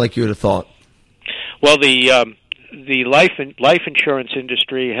 It seemed like you had a thought. Well, the life insurance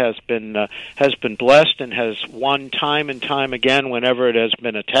industry has been blessed and has won time and time again whenever it has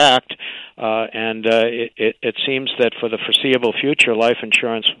been attacked, and it seems that for the foreseeable future, life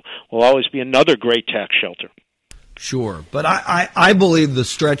insurance will always be another great tax shelter. Sure, but I believe the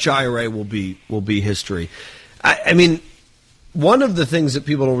stretch IRA will be history. I mean, one of the things that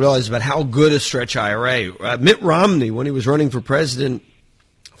people don't realize about how good a stretch IRA, Mitt Romney, when he was running for president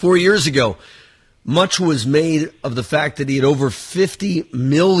 4 years ago, much was made of the fact that he had over $50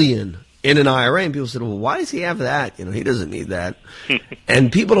 million in an IRA, and people said, well, why does he have that? He doesn't need that.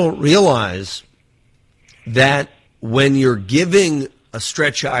 And people don't realize that when you're giving a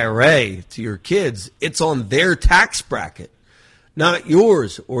stretch IRA to your kids, it's on their tax bracket, not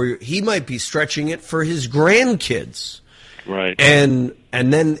yours, or he might be stretching it for his grandkids. Right. And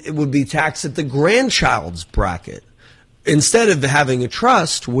then it would be taxed at the grandchild's bracket. Instead of having a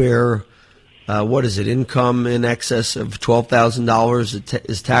trust where, income in excess of $12,000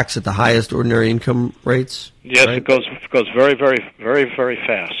 is taxed at the highest ordinary income rates? Yes, right? It goes very, very, very, very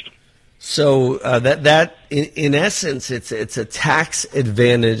fast. So that in essence, it's a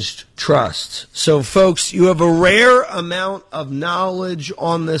tax-advantaged trust. So, folks, you have a rare amount of knowledge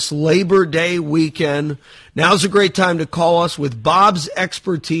on this Labor Day weekend. Now's a great time to call us with Bob's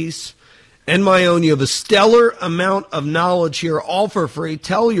expertise and my own. You have a stellar amount of knowledge here, all for free.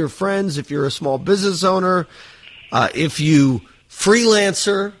 Tell your friends if you're a small business owner, if you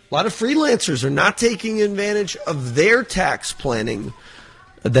freelancer. A lot of freelancers are not taking advantage of their tax planning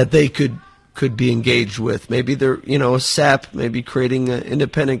that they could be engaged with. Maybe they're, a SEP, maybe creating an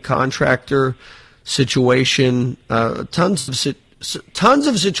independent contractor situation. Tons of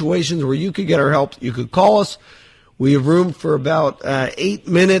situations where you could get our help. You could call us. We have room for about 8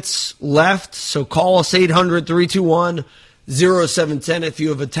 minutes left, so call us 800-321-0710 if you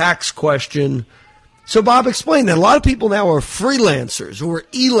have a tax question. So, Bob, explain that. A lot of people now are freelancers or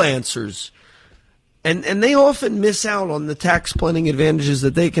e-lancers, and they often miss out on the tax planning advantages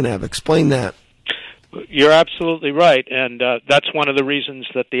that they can have. Explain that. You're absolutely right, and that's one of the reasons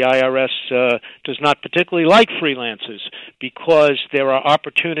that the IRS does not particularly like freelancers, because there are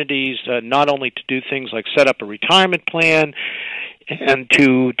opportunities not only to do things like set up a retirement plan and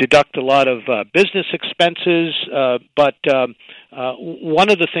to deduct a lot of business expenses, but one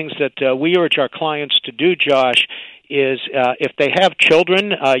of the things that we urge our clients to do, Josh, is if they have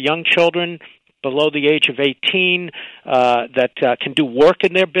children, young children, below the age of 18 that can do work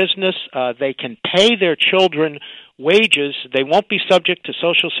in their business. They can pay their children wages. They won't be subject to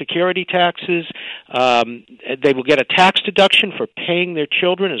Social Security taxes. They will get a tax deduction for paying their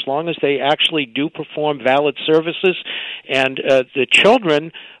children as long as they actually do perform valid services. And the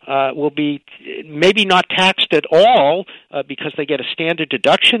children will be maybe not taxed at all because they get a standard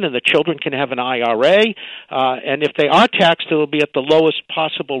deduction, and the children can have an IRA. And if they are taxed, it will be at the lowest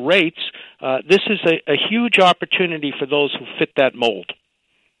possible rates. This is a huge opportunity for those who fit that mold.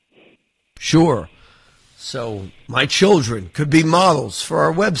 Sure. So my children could be models for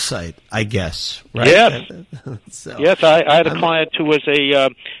our website, I guess, right? Yes. So, yes, I had a client who was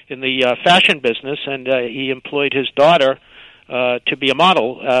in the fashion business, and he employed his daughter to be a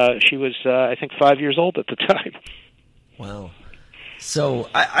model. She was, I think, 5 years old at the time. Wow. So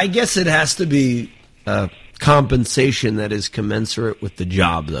I guess it has to be compensation that is commensurate with the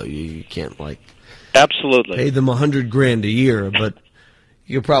job, though. You can't, absolutely pay them $100,000 a year, but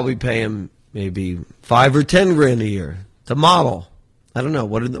you'll probably pay them maybe $5,000 or $10,000 a year to model. I don't know.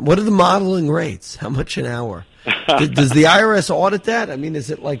 What are the modeling rates? How much an hour? Does the IRS audit that? I mean, is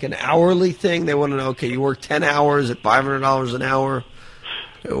it like an hourly thing? They want to know, okay, you work 10 hours at $500 an hour?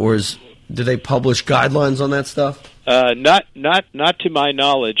 Or do they publish guidelines on that stuff? Not to my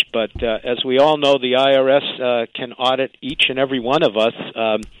knowledge, but as we all know, the IRS can audit each and every one of us.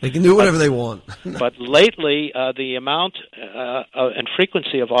 They can do whatever they want. But lately, the amount and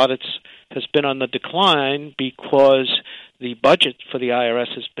frequency of audits has been on the decline because the budget for the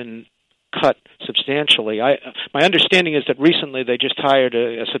IRS has been cut substantially. My understanding is that recently they just hired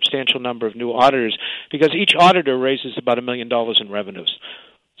a substantial number of new auditors because each auditor raises about $1 million in revenues.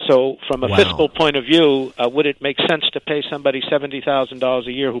 So from a fiscal point of view, would it make sense to pay somebody $70,000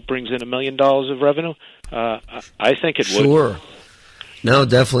 a year who brings in $1 million of revenue? I think it would. Sure. No,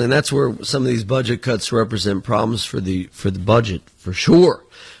 definitely. And that's where some of these budget cuts represent problems for the budget, for sure.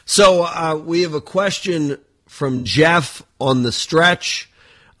 So we have a question from Jeff on the stretch,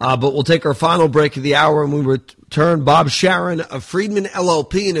 but we'll take our final break of the hour and we return. Bob Sharon of Friedman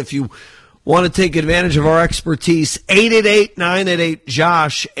LLP. And if you Want to take advantage of our expertise?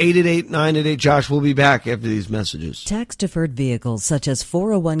 888-988-JOSH, 888-988-JOSH. We'll be back after these messages. Tax-deferred vehicles such as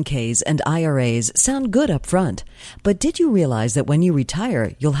 401ks and IRAs sound good up front. But did you realize that when you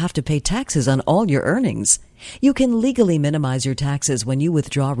retire, you'll have to pay taxes on all your earnings? You can legally minimize your taxes when you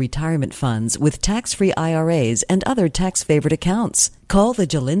withdraw retirement funds with tax-free IRAs and other tax-favored accounts. Call the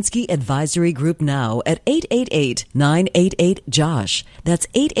Jelinski Advisory Group now at 888-988-JOSH. That's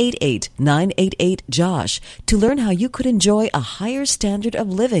 888-988-JOSH to learn how you could enjoy a higher standard of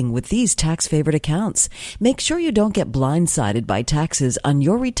living with these tax-favored accounts. Make sure you don't get blindsided by taxes on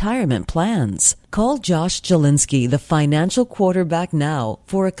your retirement plans. Call Josh Jelinski, the financial quarterback, now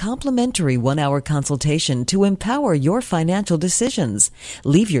for a complimentary 1-hour consultation to empower your financial decisions.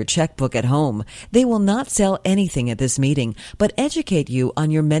 Leave your checkbook at home. They will not sell anything at this meeting, but educate you on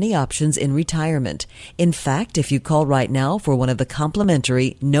your many options in retirement. In fact, if you call right now for one of the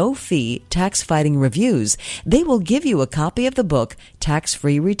complimentary, no-fee tax-fighting reviews, they will give you a copy of the book,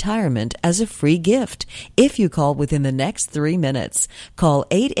 Tax-Free Retirement, as a free gift if you call within the next 3 minutes. Call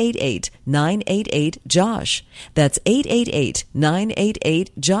 888-988-JOSH. That's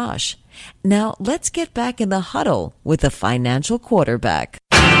 888-988-JOSH. Now, let's get back in the huddle with the financial quarterback.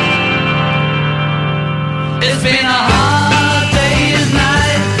 It's been a hard day's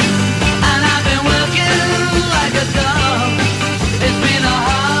night, and I've been working like a dog. It's been a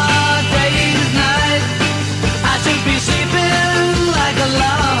hard day's night, I should be sleeping like a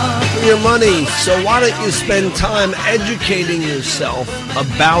log. Your money, so why don't you spend time educating yourself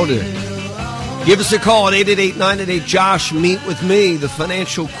about it? Give us a call at 888-988-JOSH. Meet with me, the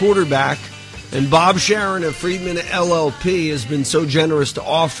financial quarterback. And Bob Sharon of Friedman LLP has been so generous to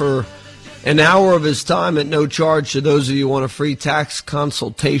offer an hour of his time at no charge to those of you who want a free tax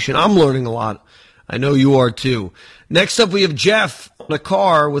consultation. I'm learning a lot. I know you are too. Next up, we have Jeff in a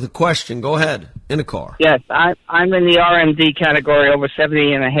car with a question. Go ahead. In a car. Yes, I'm in the RMD category, over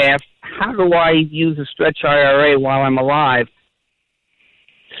 70 and a half. How do I use a stretch IRA while I'm alive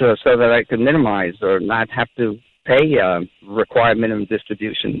so that I can minimize or not have to pay required minimum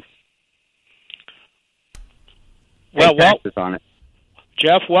distributions? Well, taxes on it.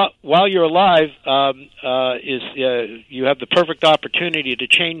 Jeff, while you're alive, you have the perfect opportunity to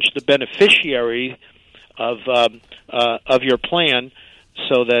change the beneficiary of your plan,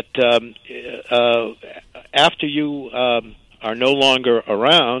 so that after you are no longer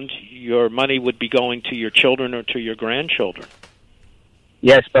around, your money would be going to your children or to your grandchildren.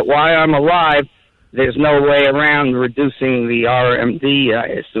 Yes, but while I'm alive, there's no way around reducing the RMD, I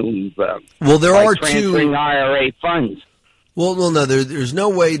assume. Well, there are transferring IRA funds. Well, no, there's no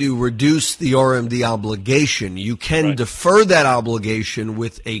way to reduce the RMD obligation. You can defer that obligation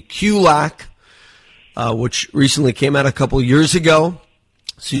with a QLAC, which recently came out a couple years ago.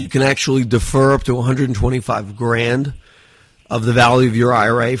 So you can actually defer up to $125,000 of the value of your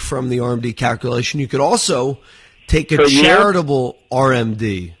IRA from the RMD calculation. You could also take a charitable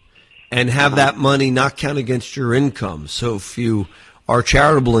RMD and have that money not count against your income. So if you are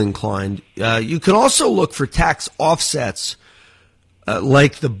charitable inclined, you can also look for tax offsets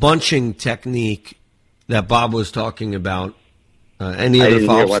like the bunching technique that Bob was talking about. Any other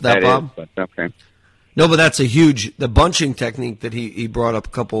follow-ups to that, Bob? But okay. No, but that's the bunching technique that he brought up a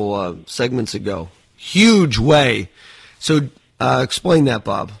couple segments ago. Huge way. So explain that,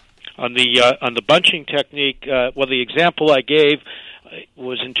 Bob. On the bunching technique, the example I gave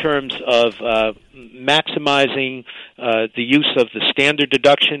was in terms of maximizing the use of the standard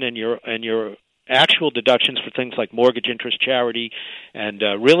deduction and your actual deductions for things like mortgage interest, charity, and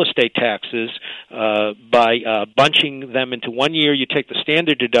real estate taxes by bunching them into 1 year. You take the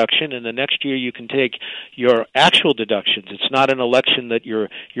standard deduction, and the next year you can take your actual deductions. It's not an election that you're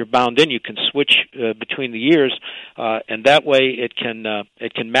bound in. You can switch between the years, and that way it can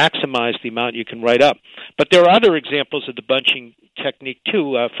maximize the amount you can write up. But there are other examples of the bunching technique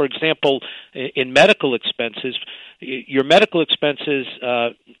too. For example, in medical expenses, your medical expenses,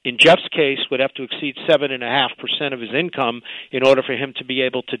 in Jeff's case, would have to exceed 7.5% of his income in order for him to be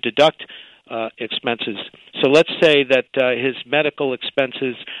able to deduct expenses. So let's say that his medical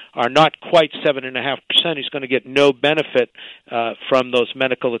expenses are not quite 7.5%. He's going to get no benefit from those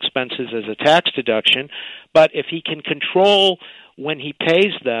medical expenses as a tax deduction. But if he can control when he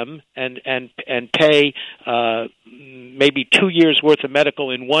pays them and pay maybe 2 years worth of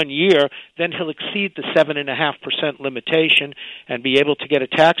medical in 1 year, then he'll exceed the 7.5% limitation and be able to get a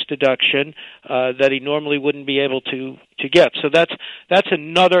tax deduction that he normally wouldn't be able to get. So that's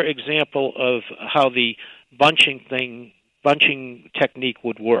another example of how the bunching technique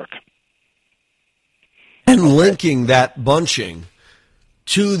would work. And linking that bunching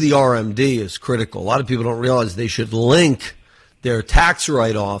to the RMD is critical. A lot of people don't realize they should link their tax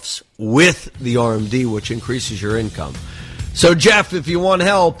write-offs with the RMD, which increases your income. So, Jeff, if you want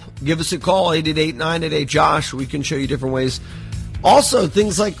help, give us a call, 888-988-JOSH. We can show you different ways. Also,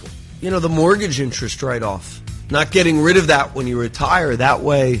 things like, the mortgage interest write-off, not getting rid of that when you retire. That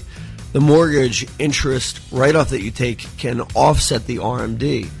way, the mortgage interest write-off that you take can offset the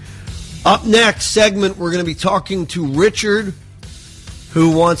RMD. Up next segment, we're going to be talking to Richard,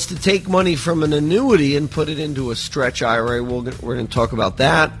 who wants to take money from an annuity and put it into a stretch IRA. We're going to talk about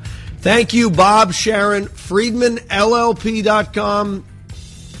that. Thank you, Bob Sharon. FriedmanLLP.com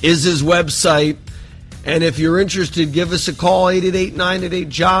is his website. And if you're interested, give us a call,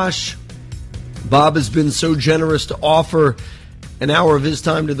 888-988-JOSH. Bob has been so generous to offer an hour of his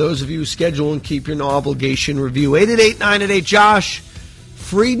time to those of you who schedule and keep your no-obligation review. 888-988-JOSH.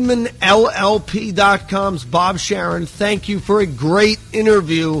 FriedmanLLP.com's Bob Sharon. Thank you for a great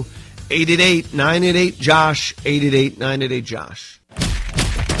interview. 888-988-JOSH. 888-988-JOSH.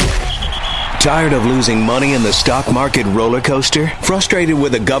 Tired of losing money in the stock market roller coaster? Frustrated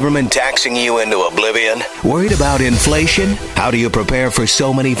with the government taxing you into oblivion? Worried about inflation? How do you prepare for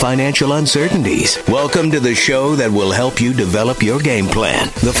so many financial uncertainties? Welcome to the show that will help you develop your game plan.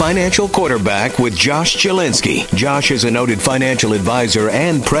 The Financial Quarterback with Josh Jelinski. Josh is a noted financial advisor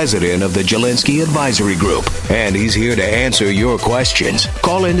and president of the Jelinski Advisory Group, and he's here to answer your questions.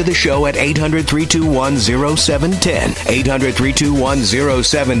 Call into the show at 800-321-0710.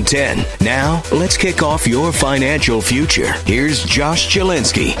 800-321-0710. Now, let's kick off your financial future. Here's Josh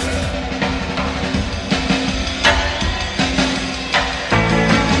Jelinski.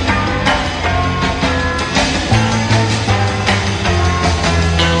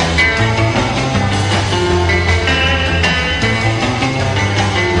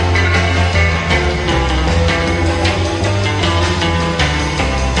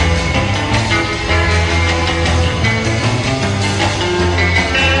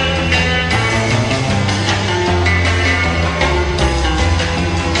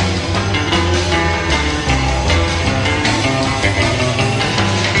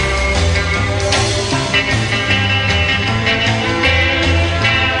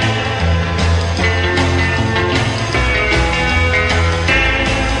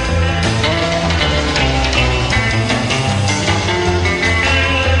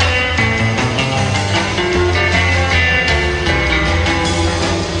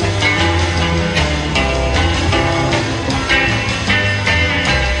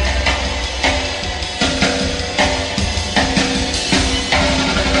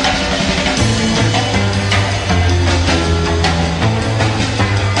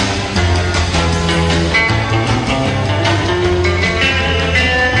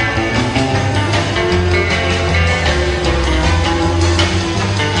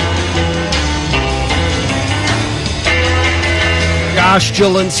 Josh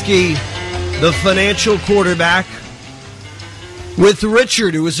Jelinski, the Financial Quarterback, with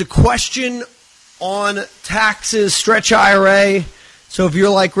Richard, who has a question on taxes, stretch IRA. So if you're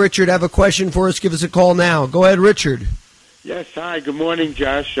like Richard, have a question for us, give us a call now. Go ahead, Richard. Yes, hi. Good morning,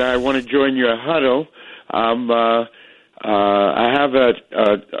 Josh. I want to join your huddle. I have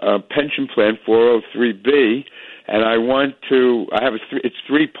a pension plan, 403B, and it's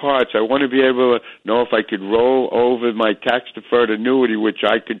 3 parts. I want to be able to know if I could roll over my tax-deferred annuity, which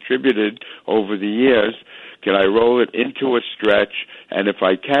I contributed over the years. Can I roll it into a stretch? And if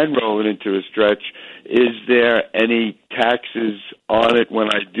I can roll it into a stretch, is there any taxes on it when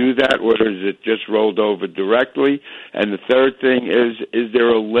I do that, or is it just rolled over directly? And the third thing is there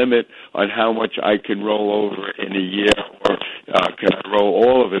a limit on how much I can roll over in a year, or can I roll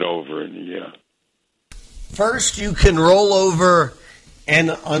all of it over in a year? First, you can roll over an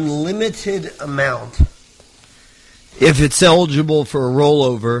unlimited amount if it's eligible for a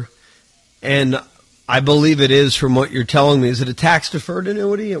rollover, and I believe it is from what you're telling me. Is it a tax-deferred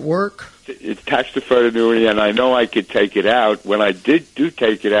annuity at work? It's tax-deferred annuity, and I know I could take it out. When I do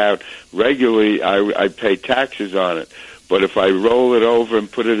take it out regularly, I pay taxes on it. But if I roll it over and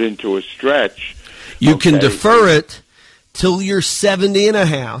put it into a stretch... You can defer it till you're 70 and a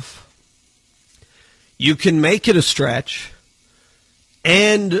half. You can make it a stretch,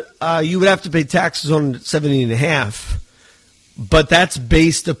 and you would have to pay taxes on 70 and a half, but that's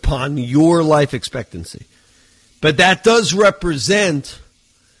based upon your life expectancy. But that does represent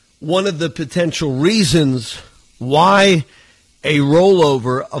one of the potential reasons why a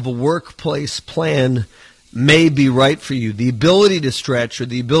rollover of a workplace plan may be right for you, the ability to stretch or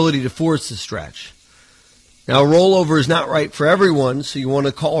the ability to force the stretch. Now, a rollover is not right for everyone, so you want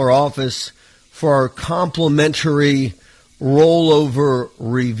to call our office for our complimentary rollover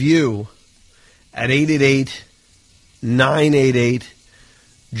review at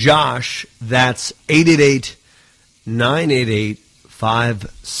 888-988-JOSH. That's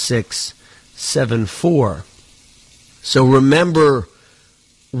 888-988-5674. So remember,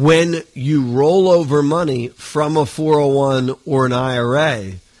 when you roll over money from a 401 or an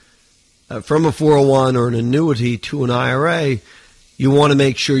IRA, from a 401 or an annuity to an IRA, you want to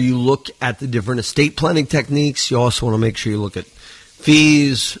make sure you look at the different estate planning techniques. You also want to make sure you look at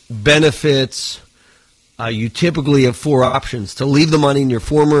fees, benefits. You typically have 4 options: to leave the money in your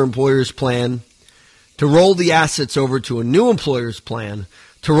former employer's plan, to roll the assets over to a new employer's plan,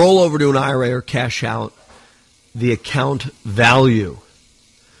 to roll over to an IRA, or cash out the account value.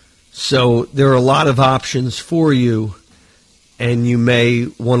 So there are a lot of options for you, and you may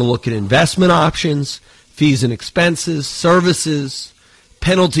want to look at investment options, fees and expenses, services,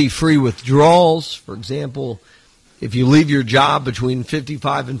 penalty-free withdrawals. For example, if you leave your job between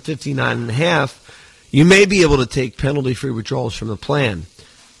 55 and 59 and a half, you may be able to take penalty-free withdrawals from the plan.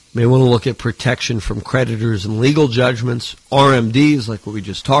 You may want to look at protection from creditors and legal judgments, RMDs, like what we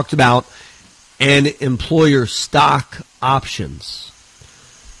just talked about, and employer stock options.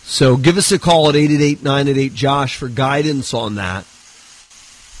 So give us a call at 888-988-JOSH for guidance on that,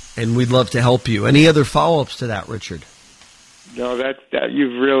 and we'd love to help you. Any other follow-ups to that, Richard? No, that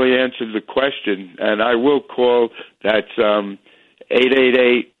you've really answered the question, and I will call. That's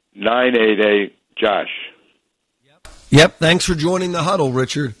 888-988-JOSH. Yep, thanks for joining the huddle,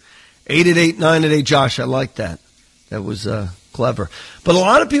 Richard. 888-988-JOSH, I like that. That was clever. But a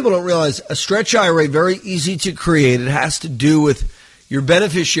lot of people don't realize a stretch IRA, very easy to create. It has to do with your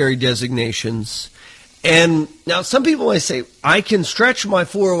beneficiary designations. And now some people might say, I can stretch my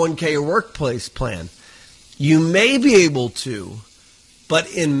 401k or workplace plan. You may be able to,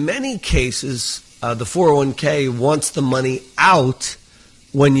 but in many cases, the 401k wants the money out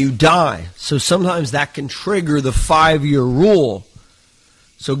when you die. So sometimes that can trigger the 5-year rule.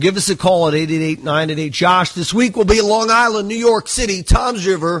 So give us a call at 888-988-JOSH. This week we'll be in Long Island, New York City, Toms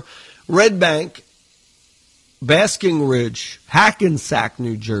River, Red Bank, Basking Ridge, Hackensack,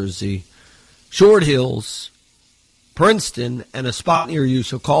 New Jersey, Short Hills, Princeton, and a spot near you.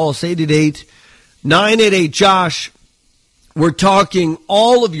 So call us 888-988-JOSH. We're talking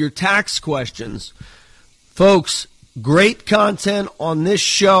all of your tax questions. Folks, great content on this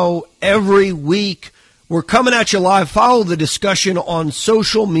show every week. We're coming at you live. Follow the discussion on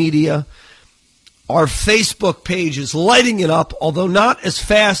social media. Our Facebook page is lighting it up, although not as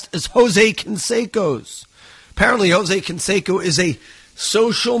fast as Jose Canseco's. Apparently, Jose Canseco is a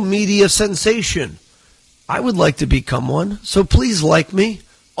social media sensation. I would like to become one, so please like me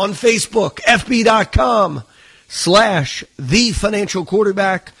on Facebook,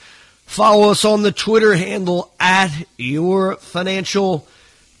 fb.com/thefinancialquarterback. Follow us on the Twitter handle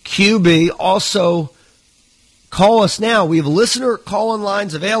 @yourfinancialqb. Also, call us now. We have listener call-in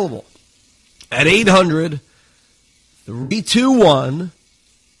lines available at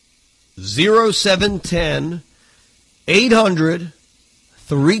 800-321-0710,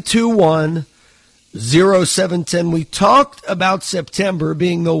 800-321-0710. We talked about September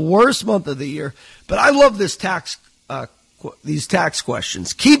being the worst month of the year, but I love this these tax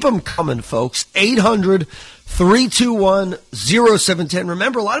questions. Keep them coming, folks. 800-321-0710.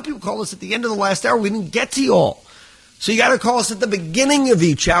 Remember, a lot of people call us at the end of the last hour. We didn't get to you all. So you got to call us at the beginning of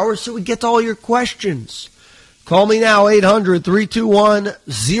each hour so we get to all your questions. Call me now,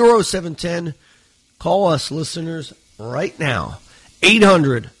 800-321-0710. Call us, listeners, right now.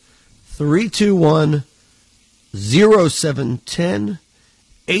 800-321-0710.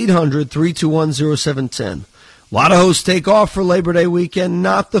 800-321-0710. A lot of hosts take off for Labor Day weekend,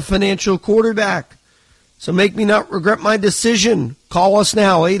 not the financial quarterback. So make me not regret my decision. Call us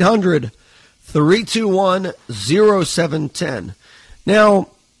now, 800-321-0710. Now,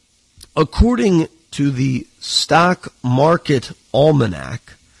 according to the Stock Market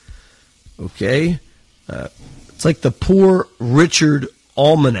Almanac, okay, it's like the Poor Richard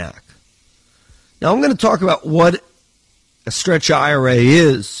Almanac. Now, I'm going to talk about what a stretch IRA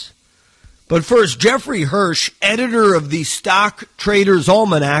is. But first, Jeffrey Hirsch, editor of the Stock Traders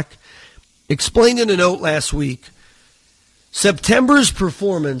Almanac, explained in a note last week, September's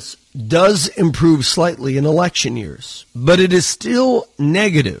performance does improve slightly in election years, but it is still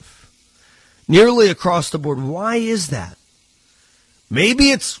negative, nearly across the board. Why is that?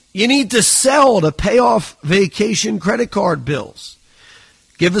 Maybe it's you need to sell to pay off vacation credit card bills.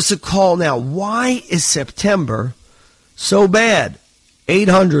 Give us a call now. Why is September so bad?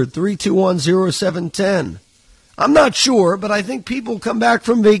 800-321-0710. I'm not sure, but I think people come back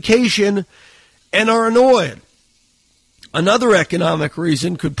from vacation and are annoyed. Another economic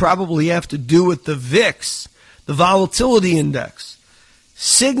reason could probably have to do with the VIX, the volatility index,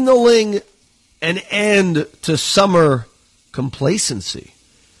 signaling an end to summer complacency.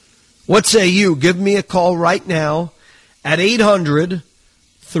 What say you? Give me a call right now at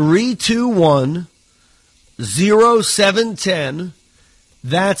 800-321-0710.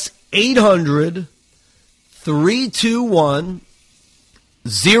 That's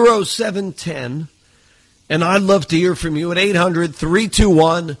 800-321-0710. And I'd love to hear from you at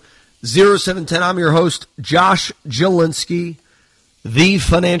 800-321-0710. I'm your host, Josh Jelinski, the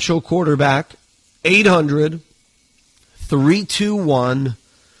financial quarterback.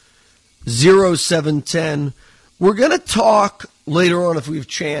 800-321-0710. We're going to talk later on, if we have a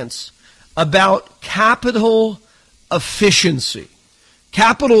chance, about capital efficiency.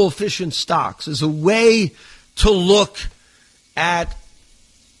 Capital efficient stocks is a way to look at,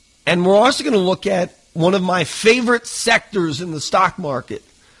 and we're also going to look at one of my favorite sectors in the stock market.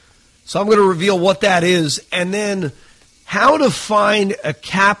 So I'm going to reveal what that is, and then how to find a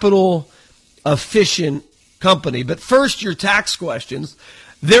capital efficient company. But first, your tax questions.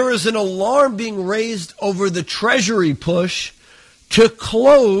 There is an alarm being raised over the Treasury push to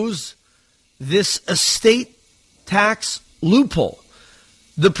close this estate tax loophole.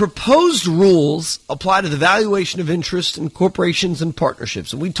 The proposed rules apply to the valuation of interest in corporations and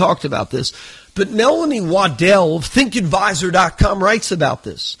partnerships, and we talked about this. But Melanie Waddell of ThinkAdvisor.com writes about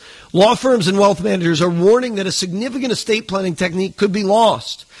this. Law firms and wealth managers are warning that a significant estate planning technique could be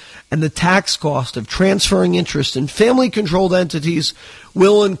lost, and the tax cost of transferring interest in family-controlled entities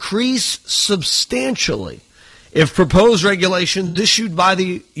will increase substantially if proposed regulations issued by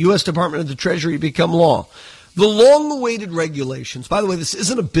the U.S. Department of the Treasury become law. The long-awaited regulations, by the way, this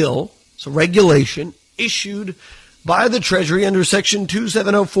isn't a bill, it's a regulation issued by the Treasury under Section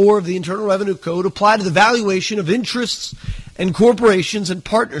 2704 of the Internal Revenue Code, apply to the valuation of interests and corporations and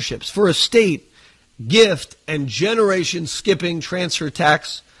partnerships for estate, gift, and generation skipping transfer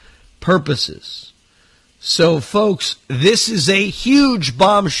tax purposes. So, folks, this is a huge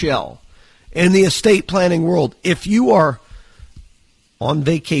bombshell in the estate planning world. If you are on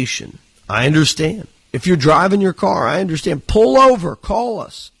vacation, I understand. If you're driving your car, I understand. Pull over. Call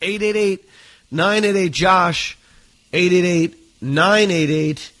us. 888-988-JOSH.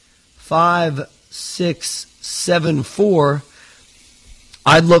 888-988-5674.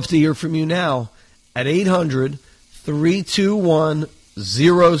 I'd love to hear from you now at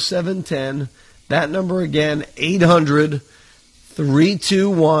 800-321-0710. That number again,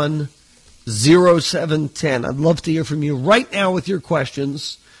 800-321-0710. I'd love to hear from you right now with your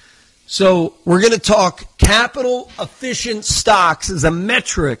questions. So we're going to talk capital efficient stocks as a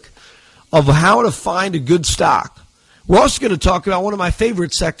metric of how to find a good stock. We're also going to talk about one of my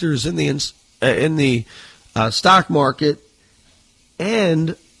favorite sectors in the stock market,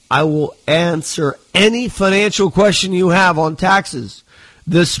 and I will answer any financial question you have on taxes,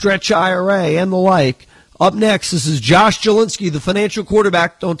 the stretch IRA, and the like. Up next, this is Josh Jelinski, the financial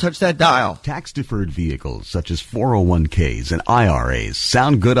quarterback. Don't touch that dial. Tax-deferred vehicles such as 401ks and IRAs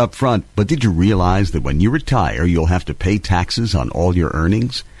sound good up front, but did you realize that when you retire, you'll have to pay taxes on all your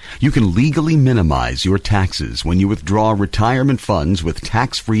earnings? You can legally minimize your taxes when you withdraw retirement funds with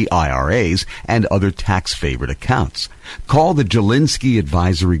tax-free IRAs and other tax-favored accounts. Call the Jelinski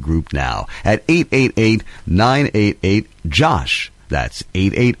Advisory Group now at 888-988-JOSH. That's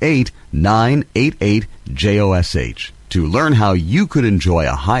 888-988-JOSH to learn how you could enjoy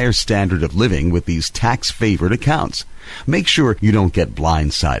a higher standard of living with these tax-favored accounts. Make sure you don't get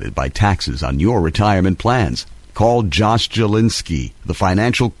blindsided by taxes on your retirement plans. Call Josh Jelinski, the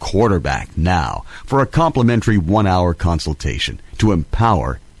financial quarterback, now for a complimentary 1-hour consultation to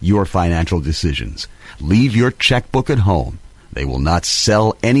empower your financial decisions. Leave your checkbook at home. They will not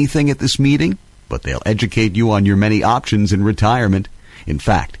sell anything at this meeting, but they'll educate you on your many options in retirement. In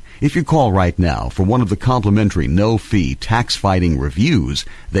fact, if you call right now for one of the complimentary no-fee tax-fighting reviews,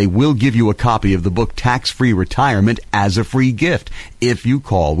 they will give you a copy of the book Tax-Free Retirement as a free gift if you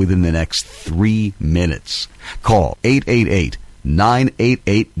call within the next 3 minutes. Call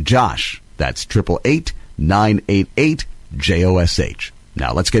 888-988-JOSH. That's 888-988-JOSH.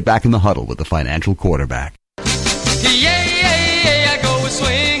 Now let's get back in the huddle with the financial quarterback. I go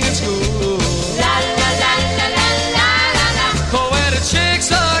swinging school. Chicks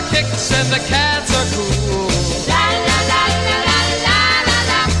are kicks and the cats are cool. La la la la la la la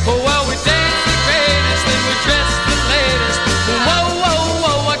la. Oh well, we dance the greatest and we dress the latest. Whoa whoa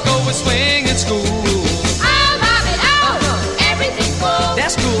whoa, I go with swinging school. Oh Bobby, oh, everything's cool.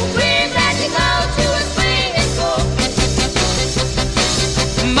 That's cool. We're glad to go to a swinging school.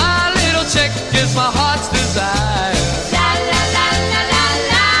 My little chick is my heart's desire. La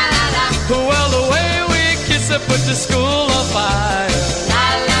the school of fire.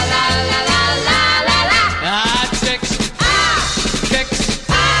 La la la la la la la la. Chicks, kicks,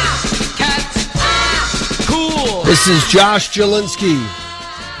 cats, cool. This is Josh Jelinski,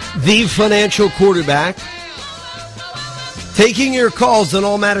 the financial quarterback. Taking your calls on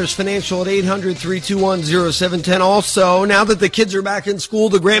All Matters Financial at 800-321-0710. Also, now that the kids are back in school,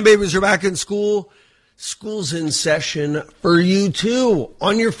 the grandbabies are back in school, school's in session for you too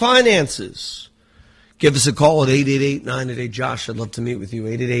on your finances. Give us a call at 888-988-JOSH. I'd love to meet with you,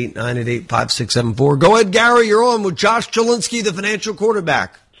 888-988-5674. Go ahead, Gary. You're on with Josh Jelinski, the financial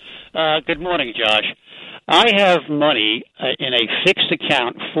quarterback. Good morning, Josh. I have money in a fixed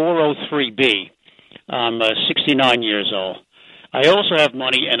account, 403B. I'm 69 years old. I also have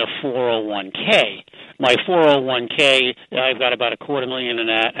money in a 401k. My 401k, I've got about $250,000 in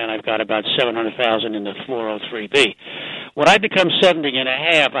that, and I've got about $700,000 in the 403b. When I become 70 and a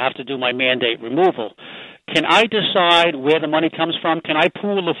half, I have to do my mandate removal. Can I decide where the money comes from? Can I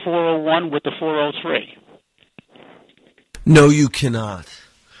pool the 401 with the 403? No, you cannot.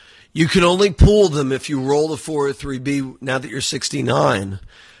 You can only pool them if you roll the 403b now that you're 69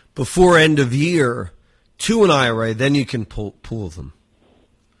 before end of year to an IRA, then you can pool them.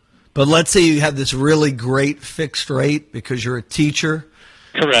 But let's say you have this really great fixed rate because you're a teacher.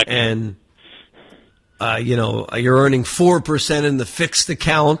 Correct. And, you're earning 4% in the fixed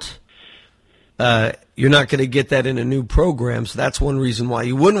account. You're not going to get that in a new program, so that's one reason why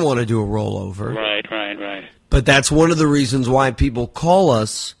you wouldn't want to do a rollover. Right. But that's one of the reasons why people call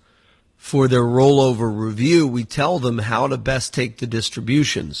us for their rollover review. We tell them how to best take the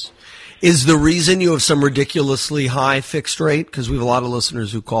distributions. Is the reason you have some ridiculously high fixed rate? Because we have a lot of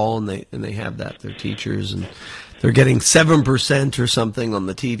listeners who call and they have that. They're teachers and they're getting 7% or something on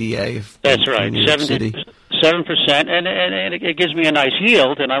the TDA. That's right, in New York City. 7%, and it gives me a nice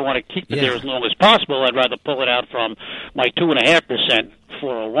yield, and I want to keep it there as long as possible. I'd rather pull it out from my 2.5%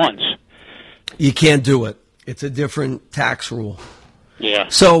 401s. You can't do it. It's a different tax rule. Yeah.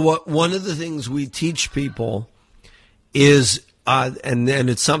 So one of the things we teach people is, and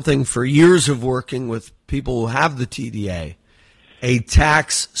it's something for years of working with people who have the TDA, a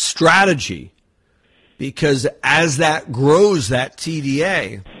tax strategy. Because as that grows, that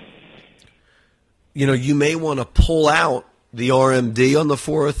TDA, you may want to pull out the RMD on the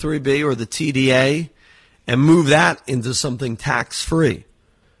 403B or the TDA and move that into something tax-free.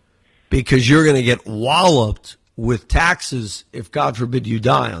 Because you're going to get walloped with taxes if, God forbid, you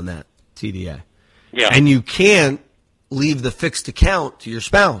die on that TDA. Yeah. And you can't leave the fixed account to your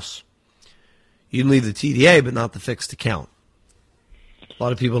spouse. You can leave the TDA, but not the fixed account. A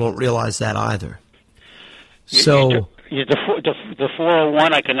lot of people don't realize that either. So the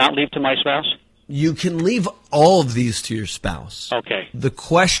 401 I cannot leave to my spouse? You can leave all of these to your spouse. Okay. The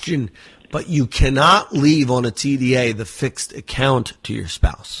question, but you cannot leave on a TDA the fixed account to your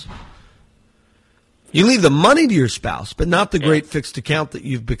spouse. You leave the money to your spouse, but not the great fixed account that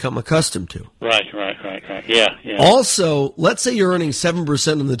you've become accustomed to. Right. Yeah. Also, let's say you're earning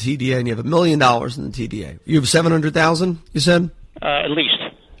 7% on the TDA and you have $1 million in the TDA. You have $700,000, you said? At least.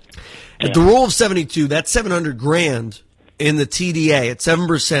 At the rule of 72, that's $700,000 in the TDA at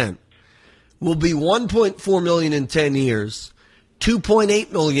 7% will be $1.4 million in 10 years,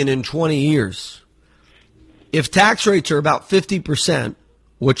 $2.8 million in 20 years. If tax rates are about 50%,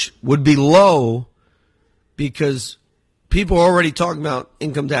 which would be low because people are already talking about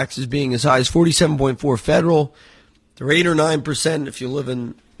income taxes being as high as 47.4 federal, they're 8 or 9% if you live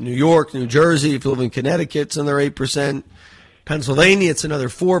in New York, New Jersey. If you live in Connecticut, it's another 8%. Pennsylvania, it's another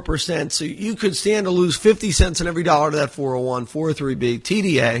 4%. So you could stand to lose 50 cents on every dollar to that 401, 403B,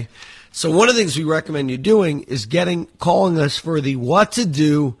 TDA. So one of the things we recommend you doing is calling us for the what to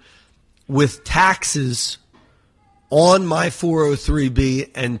do with taxes on my 403B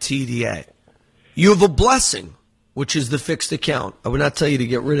and TDA. You have a blessing, which is the fixed account. I would not tell you to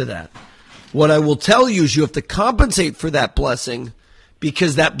get rid of that. What I will tell you is you have to compensate for that blessing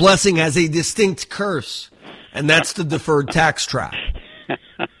because that blessing has a distinct curse. And that's the deferred tax trap.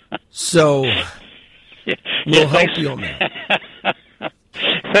 So we'll help you on that.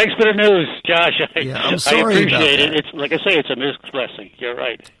 Thanks for the news, Josh. I'm sorry I appreciate about it. that. It's like I say, it's a mixed blessing. You're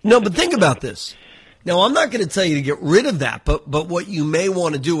right. No, but think about this. Now, I'm not going to tell you to get rid of that, but what you may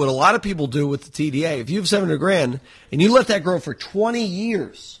want to do, what a lot of people do with the TDA, if you have $700,000 and you let that grow for 20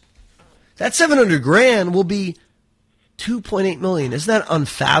 years, that $700,000 will be $2.8 million. Isn't that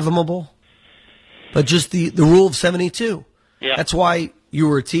unfathomable? But just the rule of 72. Yeah. That's why you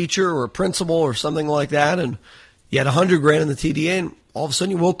were a teacher or a principal or something like that, and you had $100,000 in the TDA, and all of a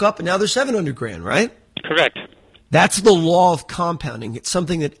sudden you woke up and now there's $700,000, right? Correct. That's the law of compounding. It's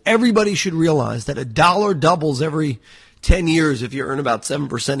something that everybody should realize, that a dollar doubles every 10 years if you earn about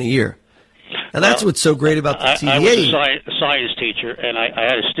 7% a year. And that's what's so great about the TDA. I was a science teacher, and I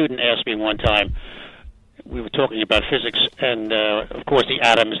had a student ask me one time, we were talking about physics, and of course the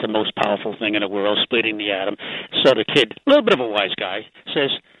atom is the most powerful thing in the world, splitting the atom. So the kid, a little bit of a wise guy, says,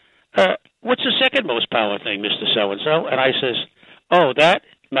 what's the second most powerful thing, Mr. So-and-so? And I says, oh, that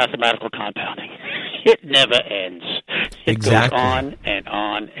mathematical compounding. It never ends. It goes on and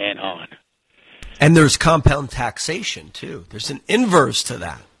on and on. And there's compound taxation, too. There's an inverse to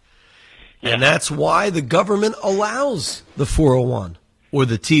that. Yeah. And that's why the government allows the 401 or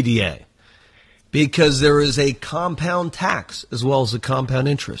the TDA, because there is a compound tax as well as a compound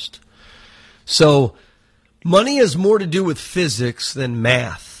interest. So money has more to do with physics than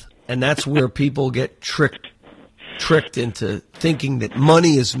math, and that's where people get tricked into thinking that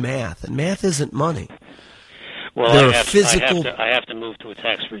money is math, and math isn't money. Well, I have to move to a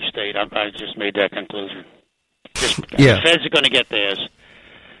tax-free state. I just made that conclusion. The feds are going to get theirs,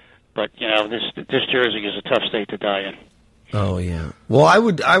 but this Jersey is a tough state to die in. Oh yeah. Well, I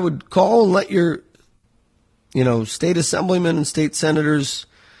would call and let your, state assemblymen and state senators.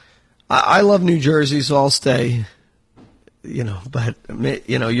 I love New Jersey, so I'll stay. But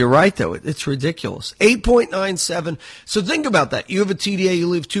you're right though. It's ridiculous. 8.97. So think about that. You have a TDA. You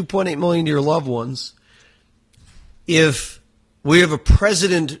leave $2.8 million to your loved ones. If we have a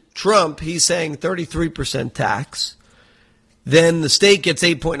President Trump, he's saying 33% tax. Then the state gets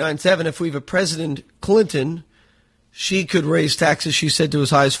 8.97. If we have a President Clinton, she could raise taxes, she said, to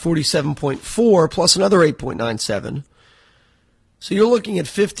as high as 47.4 plus another 8.97. So you're looking at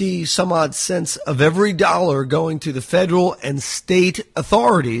 50 some odd cents of every dollar going to the federal and state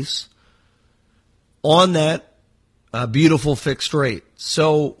authorities on that beautiful fixed rate.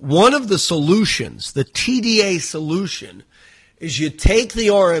 So one of the solutions, the TDA solution, is you take the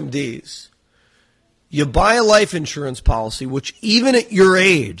RMDs, you buy a life insurance policy, which even at your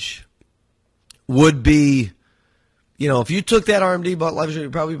age would be, if you took that RMD, bought life insurance,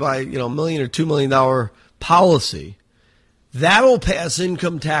 you'd probably buy, $1 million or $2 million policy. That'll pass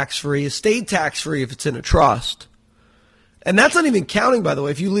income tax-free, estate tax-free if it's in a trust. And that's not even counting, by the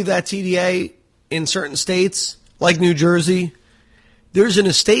way, if you leave that TDA in certain states, like New Jersey, there's an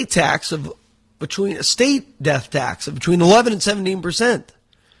estate tax of estate death tax of between 11 and 17%.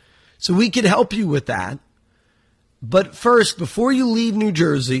 So we could help you with that. But first, before you leave New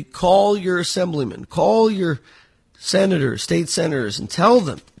Jersey, call your assemblyman, call your senators, state senators, and tell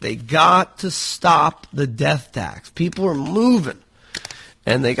them they got to stop the death tax. People are moving,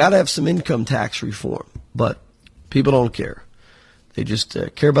 and they got to have some income tax reform. But people don't care. They just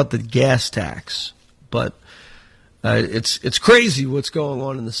care about the gas tax. But it's crazy what's going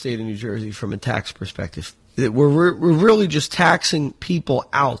on in the state of New Jersey from a tax perspective. We're really just taxing people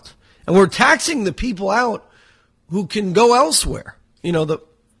out. And we're taxing the people out who can go elsewhere.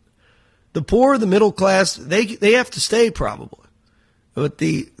 The poor, the middle class, they have to stay probably. But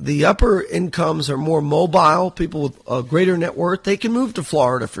the upper incomes are more mobile. People with a greater net worth, they can move to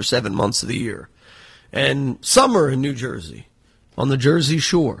Florida for 7 months of the year. And summer in New Jersey, on the Jersey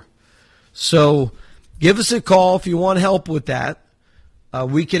Shore. So give us a call if you want help with that.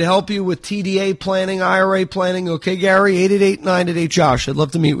 We can help you with TDA planning, IRA planning. Okay, Gary, 888-988-JOSH. I'd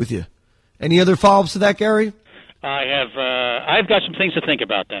love to meet with you. Any other follow-ups to that, Gary? I've got some things to think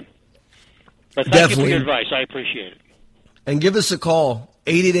about then. But thank you for your advice. I appreciate it. And give us a call,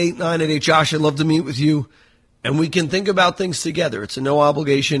 888-988-JOSH. I'd love to meet with you, and we can think about things together. It's a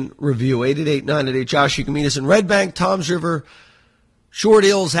no-obligation review, 888-988-JOSH. You can meet us in Red Bank, Toms River, Short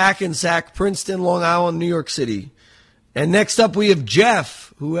Hills, Hackensack, Princeton, Long Island, New York City. And next up, we have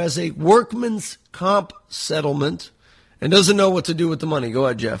Jeff, who has a workman's comp settlement and doesn't know what to do with the money. Go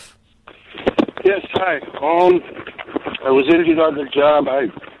ahead, Jeff. Yes, hi. I was injured on the job.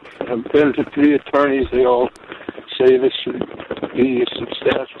 I've been to 3 attorneys. They all say this should be a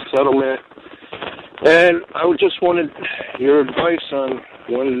substantial settlement. And I just wanted your advice on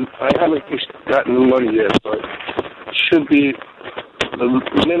when I haven't gotten the money yet, but it should be the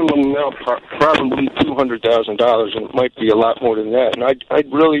minimum amount, probably $200,000, and it might be a lot more than that. And I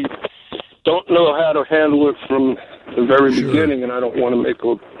really don't know how to handle it from the very beginning, and I don't want to make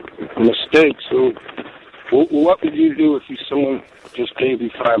a mistake. So what would you do if someone just gave you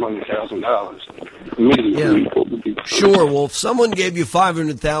 $500,000 immediately? Yeah. Sure. Well, if someone gave you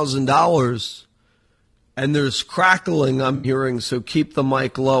 $500,000 and there's crackling, I'm hearing, so keep the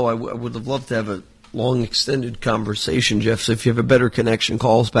mic low. I would have loved to have a long, extended conversation, Jeff. So if you have a better connection,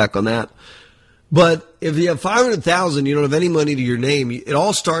 call us back on that. But if you have $500,000, you don't have any money to your name. It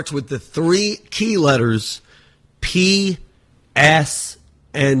all starts with the 3 key letters P, S,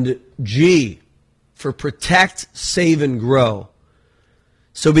 and G for Protect, Save, and Grow.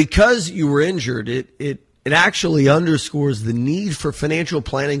 So because you were injured, it actually underscores the need for financial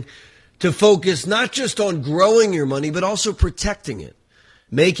planning to focus not just on growing your money, but also protecting it,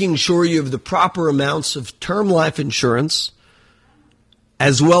 making sure you have the proper amounts of term life insurance,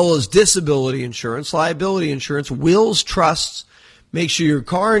 as well as disability insurance, liability insurance, wills, trusts. Make sure your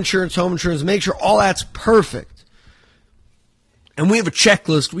car insurance, home insurance, make sure all that's perfect. And we have a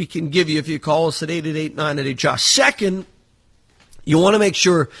checklist we can give you if you call us at 888-988-JOSH. Second, you want to make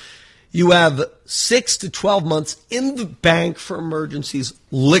sure you have 6 to 12 months in the bank for emergencies,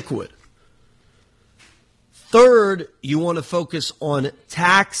 liquid. Third, you want to focus on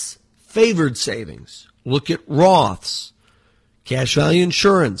tax-favored savings. Look at Roths, cash value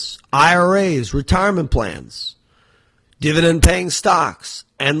insurance, IRAs, retirement plans, dividend-paying stocks,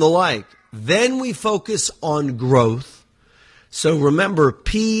 and the like. Then we focus on growth. So remember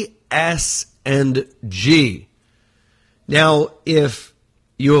P, S, and G. Now, if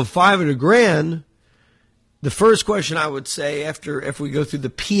you have $500,000, the first question I would say if we go through the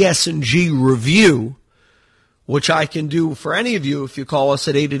P, S, and G review, which I can do for any of you if you call us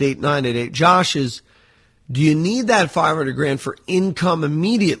at 888-988-JOSH, is do you need that $500,000 for income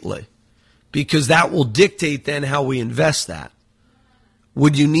immediately? Because that will dictate then how we invest that.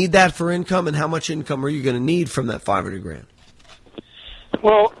 Would you need that for income, and how much income are you going to need from that $500,000?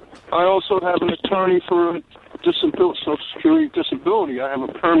 Well, I also have an attorney for a Social Security disability. I have a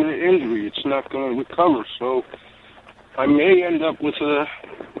permanent injury. It's not going to recover, so I may end up with a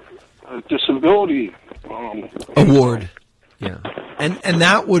disability award. Yeah, and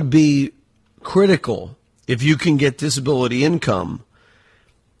that would be critical if you can get disability income.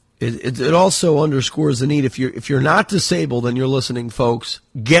 It also underscores the need. If you're not disabled and you're listening, folks,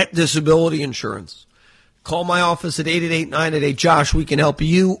 get disability insurance. Call my office at 888-988-JOSH. We can help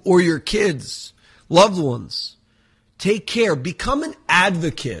you or your kids, loved ones. Take care. Become an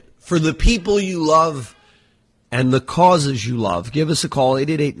advocate for the people you love and the causes you love. Give us a call,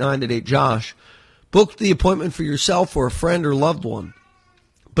 888-988-JOSH. Book the appointment for yourself or a friend or loved one.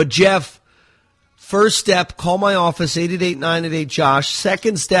 But, Jeff, first step, call my office, 888-988-JOSH.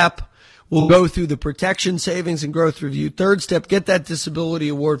 Second step, we'll go through the protection, savings, and growth review. Third step, get that disability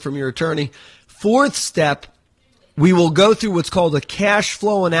award from your attorney. Fourth step, we will go through what's called a cash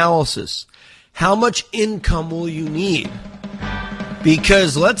flow analysis. How much income will you need?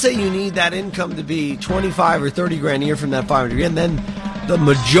 Because let's say you need that income to be $25,000 or $30,000 a year from that $500,000, and then the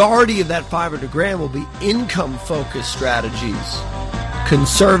majority of that $500,000 will be income-focused strategies,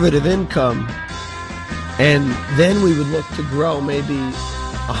 conservative income, and then we would look to grow maybe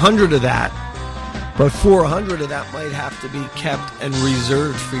 100 of that. But 400 of that might have to be kept and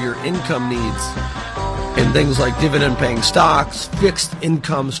reserved for your income needs in things like dividend-paying stocks, fixed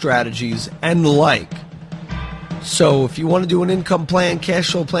income strategies, and the like. So if you want to do an income plan,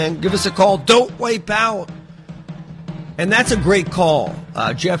 cash flow plan, give us a call. Don't wipe out. And that's a great call.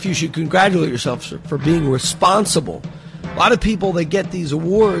 Jeff, you should congratulate yourself for being responsible. A lot of people, they get these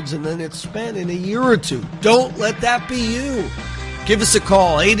awards and then it's spent in a year or two. Don't let that be you. Give us a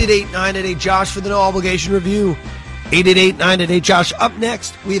call, 888-988-JOSH for the no obligation review. 888-988-JOSH. Up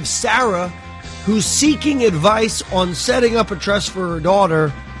next, we have Sarah, who's seeking advice on setting up a trust for her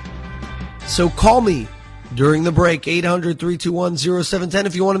daughter. So call me during the break, 800-321-0710.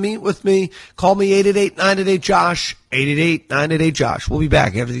 If you want to meet with me, call me 888-988-JOSH, 888-988-JOSH. We'll be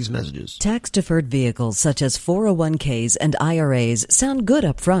back after these messages. Tax-deferred vehicles such as 401ks and IRAs sound good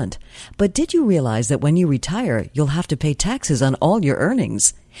up front. But did you realize that when you retire, you'll have to pay taxes on all your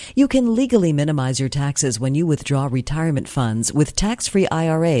earnings? You can legally minimize your taxes when you withdraw retirement funds with tax-free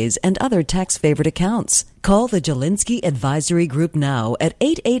IRAs and other tax-favored accounts. Call the Jelinsky Advisory Group now at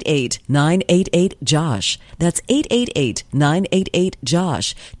 888-988-JOSH. That's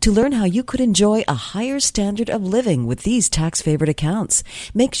 888-988-JOSH to learn how you could enjoy a higher standard of living with these tax-favored accounts.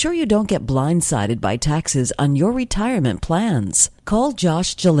 Make sure you don't get blindsided by taxes on your retirement plans. Call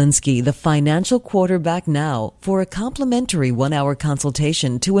Josh Jelinsky, the financial quarterback, now for a complimentary 1-hour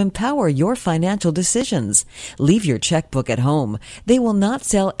consultation to empower your financial decisions. Leave your checkbook at home. They will not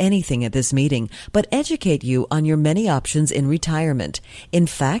sell anything at this meeting, but educate you on your many options in retirement. In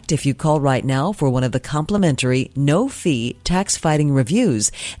fact, if you call right now for one of the complimentary, no-fee tax-fighting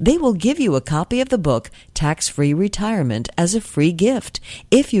reviews, they will give you a copy of the book Tax-Free Retirement as a free gift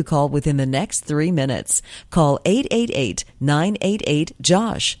if you call within the next 3 minutes. Call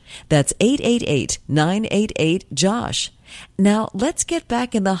 888-988-JOSH. That's 888-988-JOSH. Now, let's get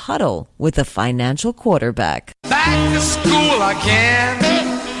back in the huddle with the financial quarterback. Back to school again.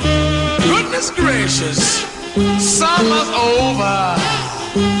 Goodness gracious. Summer's over,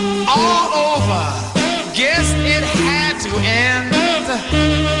 all over. Guess it had to end.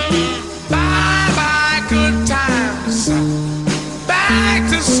 Bye bye, good times. Back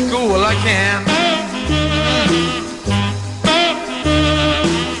to school again.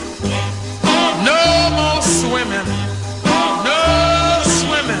 No more swimming, no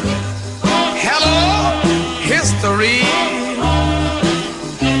swimming. Hello, history.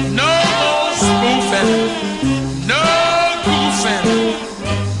 No more spoofing, no goofing.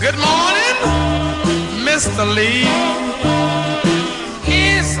 Good morning, Mr. Lee.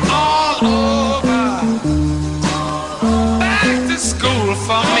 It's all over. Back to school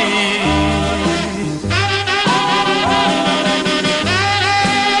for me.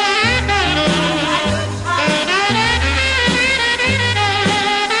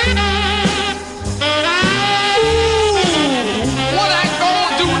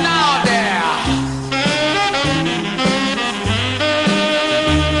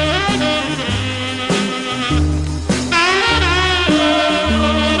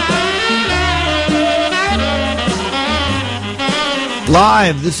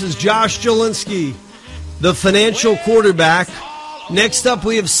 Live, this is Josh Jelinski, the financial quarterback. Next up,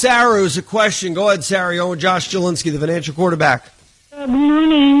 we have Sarah who's a question. Go ahead, Sarah. You're on with Josh Jelinski, the financial quarterback. Good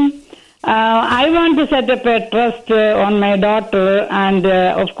morning. I want to set up a trust on my daughter, and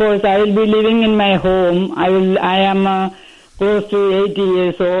of course, I will be living in my home. I am close to 80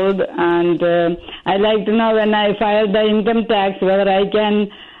 years old, and I'd like to know when I file the income tax whether I can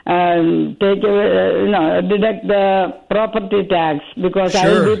deduct the property tax, because I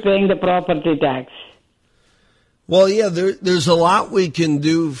will be paying the property tax. Well, yeah, there's a lot we can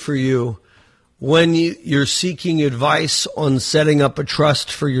do for you when you're seeking advice on setting up a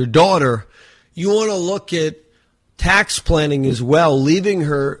trust for your daughter. You want to look at tax planning as well, leaving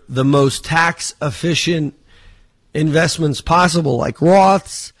her the most tax efficient investments possible, like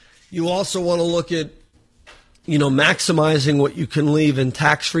Roths. You also want to look at maximizing what you can leave in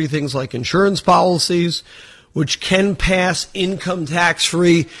tax-free things like insurance policies, which can pass income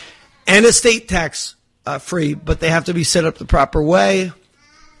tax-free and estate tax-free, but they have to be set up the proper way,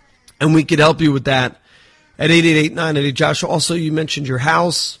 and we could help you with that at 888-988-JOSH. Also, you mentioned your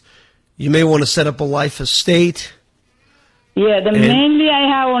house. You may want to set up a life estate. Yeah, mainly I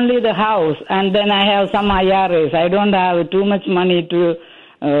have only the house, and then I have some IRAs. I don't have too much money to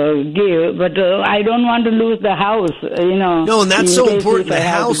give, but I don't want to lose the house, No, and that's so important. The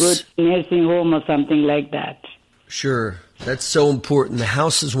house, go to nursing home or something like that. Sure, that's so important. The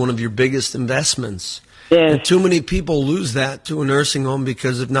house is one of your biggest investments. Yes. And too many people lose that to a nursing home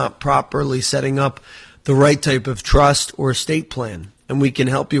because of not properly setting up the right type of trust or estate plan, and we can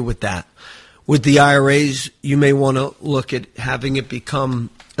help you with that. With the IRAs, you may want to look at having it become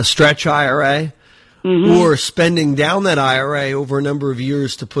a stretch IRA. Mm-hmm. Or spending down that IRA over a number of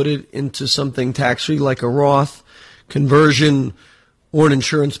years to put it into something tax-free like a Roth conversion or an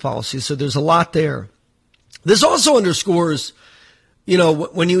insurance policy. So there's a lot there. This also underscores,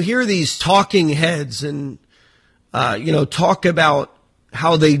 when you hear these talking heads and, talk about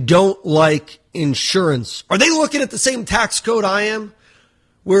how they don't like insurance. Are they looking at the same tax code I am,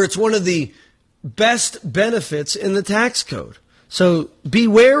 where it's one of the best benefits in the tax code? So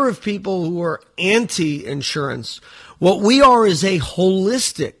beware of people who are anti-insurance. What we are is a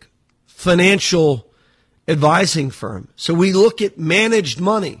holistic financial advising firm. So we look at managed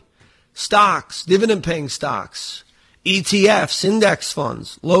money, stocks, dividend-paying stocks, ETFs, index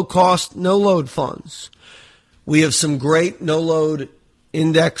funds, low-cost, no-load funds. We have some great no-load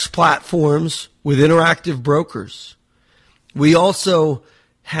index platforms with interactive brokers. We also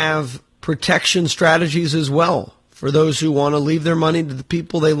have protection strategies as well, for those who want to leave their money to the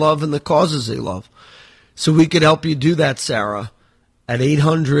people they love and the causes they love. So we could help you do that, Sarah, at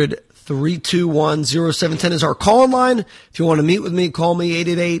 800-321-0710 is our call line. If you want to meet with me, call me,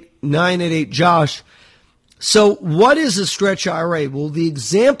 888-988-JOSH. So what is a stretch IRA? Well, the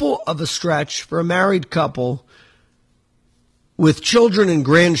example of a stretch for a married couple with children and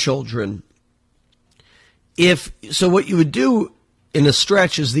grandchildren, what you would do in a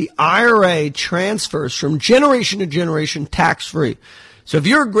stretch is the IRA transfers from generation to generation tax-free. So if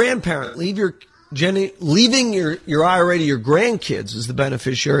you're a grandparent, leaving your IRA to your grandkids as the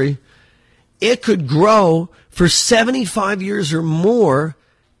beneficiary, it could grow for 75 years or more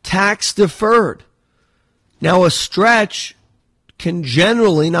tax-deferred. Now, a stretch can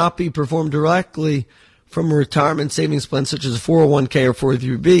generally not be performed directly from a retirement savings plan such as a 401k or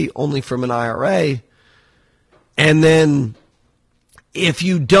 403b, only from an IRA. And then if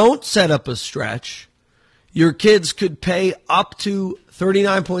you don't set up a stretch, Your kids could pay up to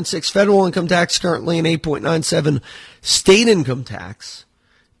 39.6 federal income tax currently and 8.97 state income tax,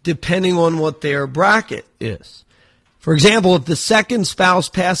 depending on what their bracket is. For example, if the second spouse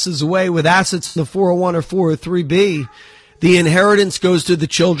passes away with assets in the 401 or 403B, the inheritance goes to the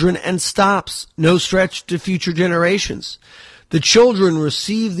children and stops. No stretch to future generations. The children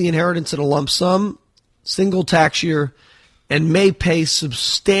receive the inheritance in a lump sum, single tax year, and may pay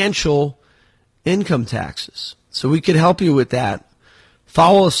substantial income taxes. So we could help you with that.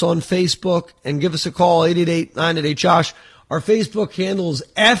 Follow us on Facebook and give us a call, 888-988-JOSH. Our Facebook handle is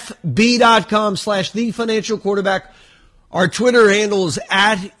fb.com/thefinancialquarterback. Our Twitter handle is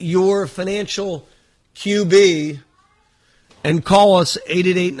 @yourfinancialqb. And call us,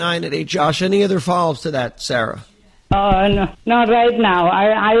 888-988-JOSH. Any other follow-ups to that, Sarah? No, not right now.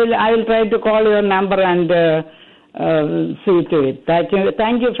 I will try to call your number and see to it. Thank you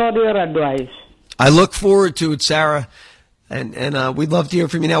for your advice. I look forward to it, Sarah. And we'd love to hear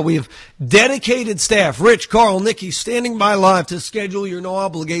from you. Now, we have dedicated staff, Rich, Carl, Nikki, standing by live to schedule your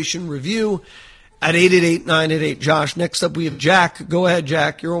no-obligation review at 888-988-JOSH. Next up, we have Jack. Go ahead,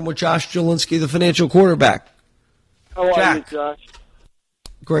 Jack. You're on with Josh Jelinski, the financial quarterback. How are Jack. you, Josh?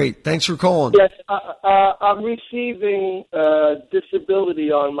 Great. Thanks for calling. Yes, I'm receiving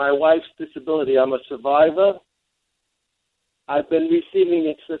disability on my wife's disability. I'm a survivor. I've been receiving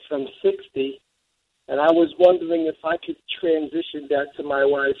it since I'm 60. And I was wondering if I could transition that to my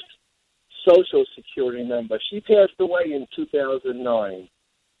wife's Social Security number. She passed away in 2009.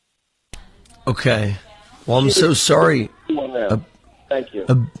 Okay. Well, I'm so sorry Thank you.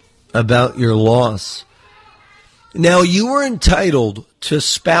 About your loss. Now, you were entitled to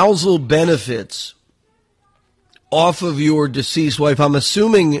spousal benefits off of your deceased wife. I'm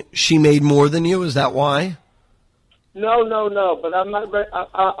assuming she made more than you. Is that why? No, but I'm not.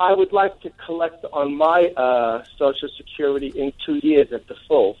 I would like to collect on my Social Security in 2 years at the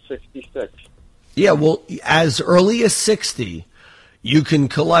full 66. Yeah, well, as early as 60, you can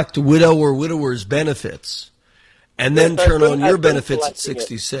collect widow or widower's benefits, and then turn on your benefits at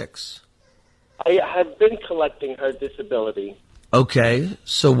 66. I have been collecting her disability. Okay,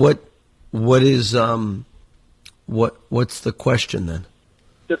 so what's the question then?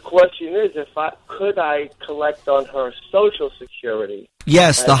 The question is, could I collect on her Social Security?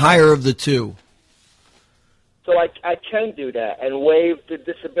 Yes, the higher of the two. So I can do that and waive the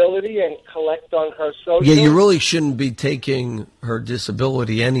disability and collect on her Social. Yeah, you really shouldn't be taking her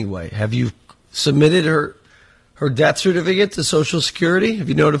disability anyway. Have you submitted her death certificate to Social Security? Have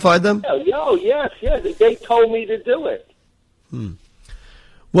you notified them? Yes. They told me to do it.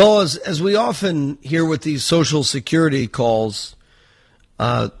 Well, as we often hear with these Social Security calls,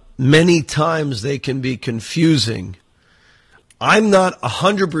 many times they can be confusing. I'm not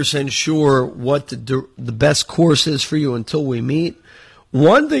 100% sure what the best course is for you until we meet.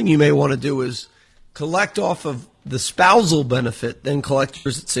 One thing you may want to do is collect off of the spousal benefit, then collect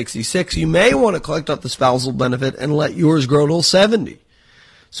yours at 66. You may want to collect off the spousal benefit and let yours grow till 70.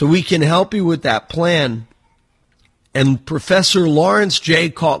 So we can help you with that plan. And Professor Lawrence J.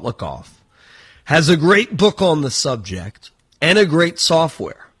 Kotlikoff has a great book on the subject and a great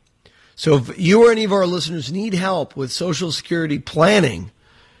software. So if you or any of our listeners need help with Social Security planning,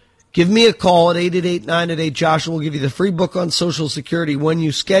 give me a call at 888-988-JOSH, and we'll give you the free book on Social Security when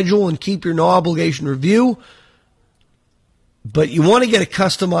you schedule and keep your no-obligation review. But you want to get a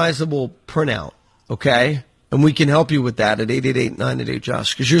customizable printout, okay? And we can help you with that at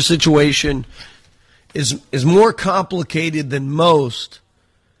 888-988-JOSH, because your situation is more complicated than most.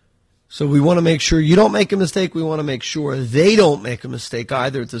 So we want to make sure you don't make a mistake. We want to make sure they don't make a mistake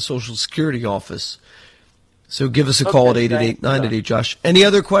either at the Social Security office. So give us a call at 888-988-JOSH. Any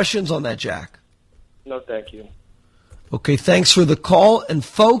other questions on that, Jack? No, thank you. Okay, thanks for the call. And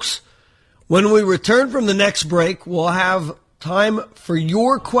folks, when we return from the next break, we'll have time for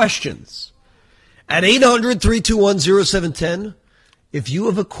your questions at 800-321-0710. If you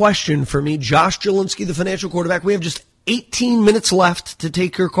have a question for me, Josh Jelinski, the financial quarterback, we have just 18 minutes left to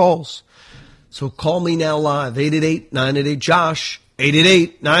take your calls. So call me now live, 888-988-JOSH,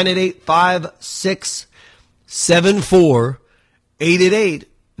 888-988-5674,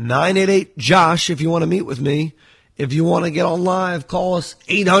 888-988-JOSH if you want to meet with me. If you want to get on live, call us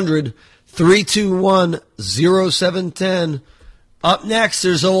 800-321-0710. Up next,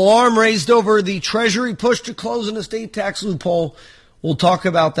 there's an alarm raised over the Treasury push to close an estate tax loophole. We'll talk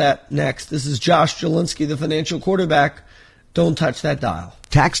about that next. This is Josh Jelinski, the financial quarterback. Don't touch that dial.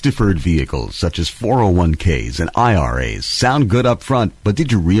 Tax-deferred vehicles such as 401ks and IRAs sound good up front, but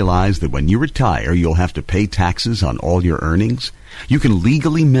did you realize that when you retire, you'll have to pay taxes on all your earnings? You can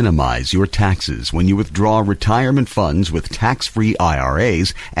legally minimize your taxes when you withdraw retirement funds with tax-free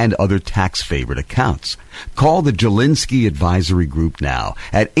IRAs and other tax-favored accounts. Call the Jelinski Advisory Group now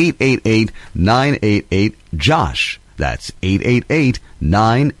at 888-988-JOSH. That's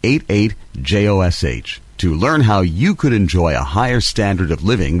 888-988-JOSH. To learn how you could enjoy a higher standard of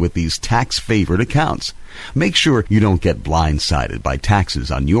living with these tax-favored accounts. Make sure you don't get blindsided by taxes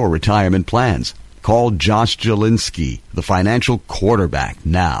on your retirement plans. Call Josh Jelinski, the financial quarterback,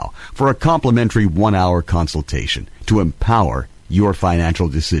 now for a complimentary 1-hour consultation to empower your financial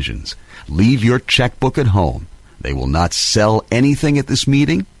decisions. Leave your checkbook at home. They will not sell anything at this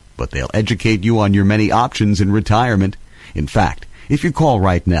meeting, but they'll educate you on your many options in retirement. In fact, if you call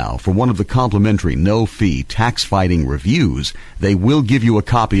right now for one of the complimentary no-fee tax-fighting reviews, they will give you a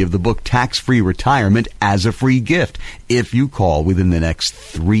copy of the book Tax-Free Retirement as a free gift if you call within the next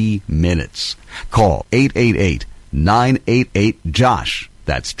 3 minutes. Call 888-988-JOSH.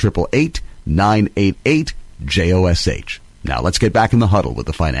 That's 888-988-JOSH. Now let's get back in the huddle with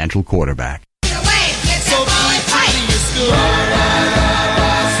the financial quarterback.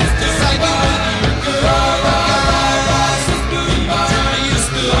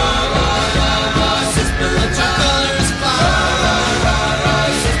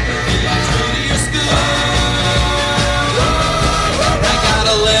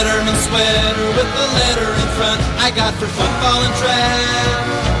 I got for football and track.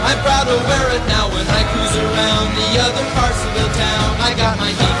 I'm proud to wear it now when I cruise around the other parts of the town. I got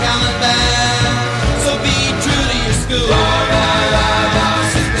my decal and bag, so be true to your school.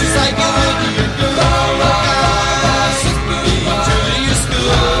 Just like you would to your girl. Be true to your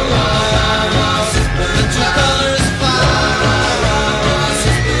school. The true colors fly.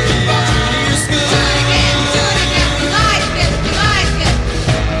 Be true to your school. Do it again, we like it, we like it.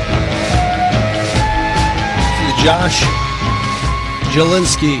 Josh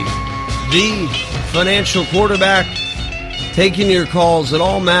Jelinski, the financial quarterback, taking your calls. It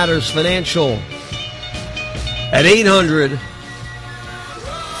all matters financial at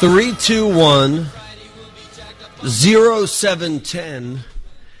 800-321-0710.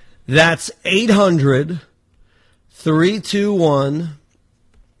 That's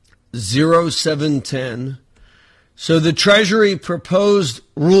 800-321-0710. So the Treasury proposed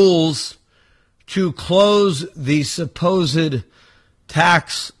rules to close the supposed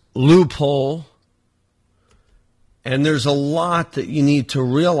tax loophole. And there's a lot that you need to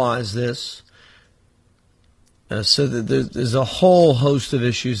realize this. So that there's a whole host of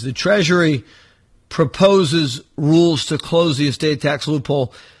issues. The Treasury proposes rules to close the estate tax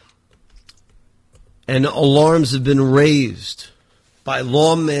loophole, and alarms have been raised by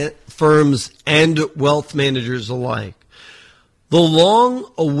law firms and wealth managers alike. The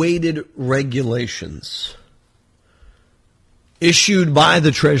long-awaited regulations issued by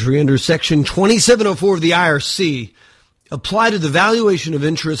the Treasury under Section 2704 of the IRC apply to the valuation of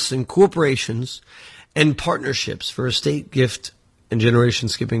interests in corporations and partnerships for estate, gift, and generation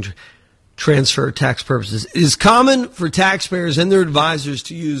skipping transfer tax purposes. It is common for taxpayers and their advisors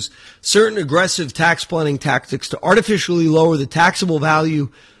to use certain aggressive tax planning tactics to artificially lower the taxable value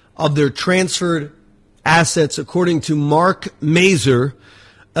of their transferred assets, according to Mark Mazur,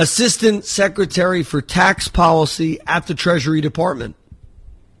 Assistant Secretary for Tax Policy at the Treasury Department.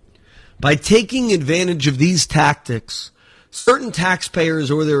 By taking advantage of these tactics, certain taxpayers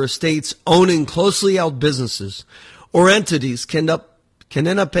or their estates owning closely held businesses or entities can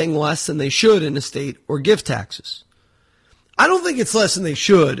end up paying less than they should in estate or gift taxes. I don't think it's less than they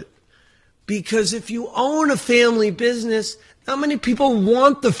should, because if you own a family business, not many people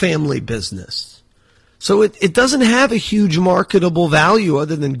want the family business. So it doesn't have a huge marketable value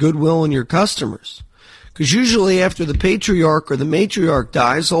other than goodwill in your customers. Because usually after the patriarch or the matriarch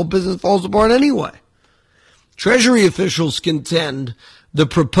dies, the whole business falls apart anyway. Treasury officials contend the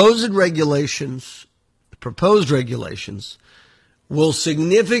proposed regulations will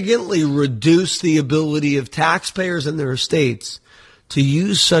significantly reduce the ability of taxpayers and their estates to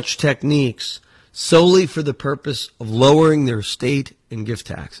use such techniques solely for the purpose of lowering their estate and gift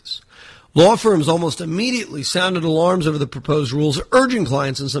taxes. Law firms almost immediately sounded alarms over the proposed rules, urging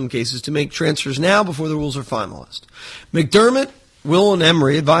clients in some cases to make transfers now before the rules are finalized. McDermott, Will, and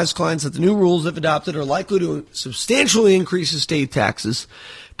Emery advised clients that the new rules, if adopted, are likely to substantially increase estate taxes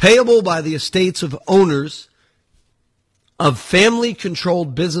payable by the estates of owners of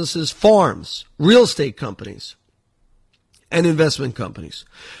family-controlled businesses, farms, real estate companies, and investment companies.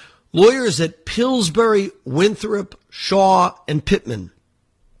 Lawyers at Pillsbury, Winthrop, Shaw, and Pittman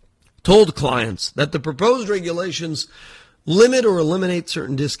told clients that the proposed regulations limit or eliminate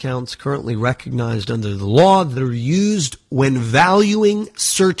certain discounts currently recognized under the law that are used when valuing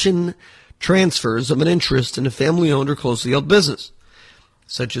certain transfers of an interest in a family-owned or closely held business,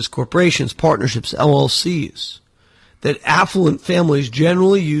 such as corporations, partnerships, LLCs, that affluent families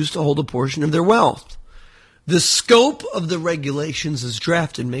generally use to hold a portion of their wealth. The scope of the regulations as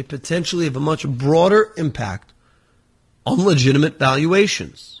drafted may potentially have a much broader impact on legitimate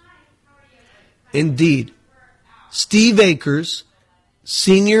valuations. Indeed, Steve Akers,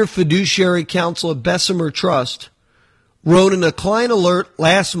 Senior Fiduciary Counsel at Bessemer Trust, wrote in a client alert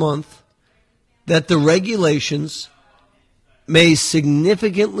last month that the regulations may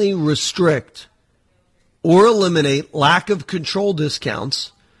significantly restrict or eliminate lack of control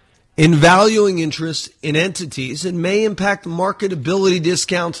discounts in valuing interest in entities and may impact marketability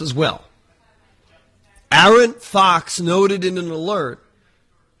discounts as well. Aaron Fox noted in an alert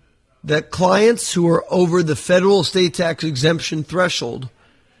that clients who are over the federal estate tax exemption threshold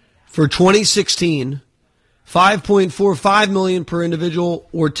for 2016, $5.45 million per individual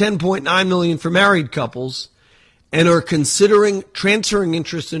or $10.9 million for married couples, and are considering transferring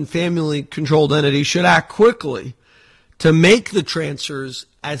interest in family-controlled entities should act quickly to make the transfers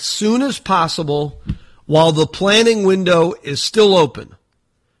as soon as possible while the planning window is still open.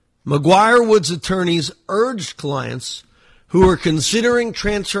 McGuire Woods attorneys urged clients who are considering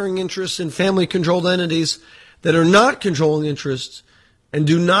transferring interests in family-controlled entities that are not controlling interests and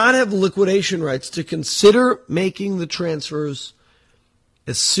do not have liquidation rights to consider making the transfers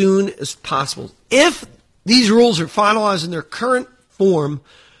as soon as possible. If these rules are finalized in their current form,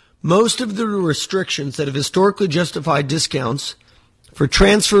 most of the restrictions that have historically justified discounts for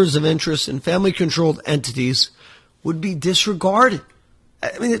transfers of interest in family-controlled entities would be disregarded.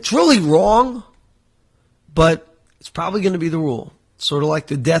 I mean, it's really wrong, but it's probably going to be the rule. Sort of like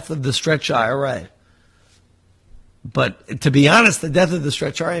the death of the stretch IRA. But to be honest, the death of the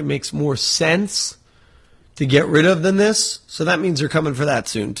stretch IRA makes more sense to get rid of than this. So that means they're coming for that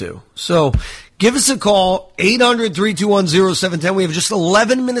soon too. So give us a call, 800-321-0710. We have just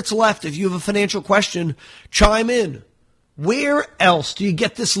 11 minutes left. If you have a financial question, chime in. Where else do you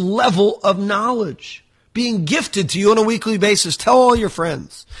get this level of knowledge being gifted to you on a weekly basis? Tell all your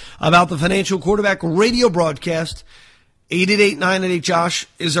friends about the Financial Quarterback radio broadcast. 888-988-JOSH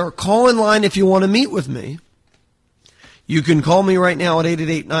is our call-in line if you want to meet with me. You can call me right now at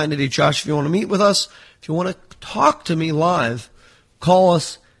 888-988-JOSH if you want to meet with us. If you want to talk to me live, call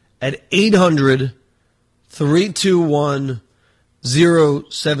us at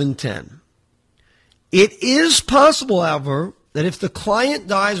 800-321-0710. It is possible, however, that if the client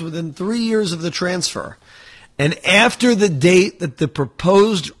dies within 3 years of the transfer and after the date that the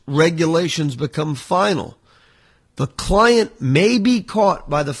proposed regulations become final, the client may be caught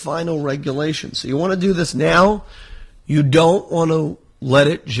by the final regulation. So you want to do this now. You don't want to let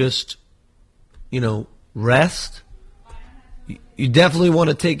it just, rest. You definitely want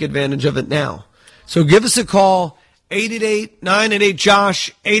to take advantage of it now. So give us a call,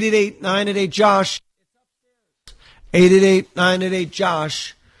 888-988-JOSH, 888-988-JOSH.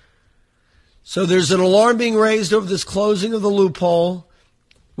 888-988-JOSH. So there's an alarm being raised over this closing of the loophole.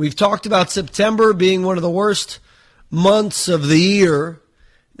 We've talked about September being one of the worst months of the year.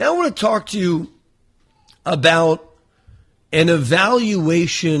 Now I want to talk to you about an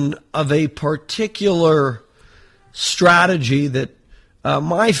evaluation of a particular strategy that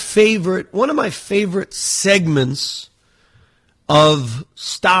one of my favorite segments of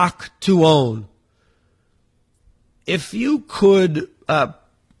stock to own. If you could, an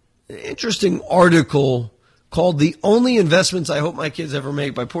interesting article called "The Only Investments I Hope My Kids Ever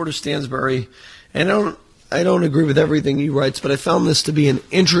Make" by Porter Stansberry. And I don't agree with everything he writes, but I found this to be an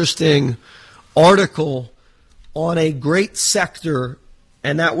interesting article on a great sector,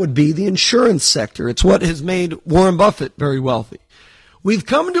 and that would be the insurance sector. It's what has made Warren Buffett very wealthy. We've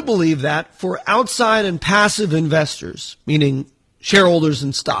come to believe that for outside and passive investors, meaning shareholders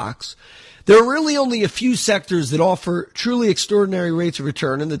in stocks, there are really only a few sectors that offer truly extraordinary rates of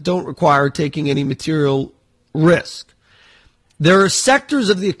return and that don't require taking any material risk. There are sectors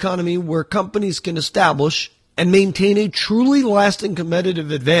of the economy where companies can establish and maintain a truly lasting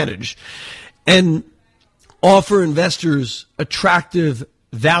competitive advantage and offer investors attractive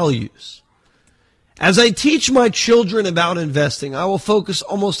values. As I teach my children about investing, I will focus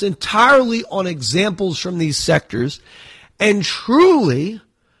almost entirely on examples from these sectors, and truly,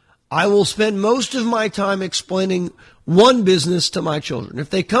 I will spend most of my time explaining one business to my children.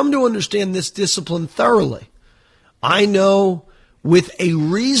 If they come to understand this discipline thoroughly, I know with a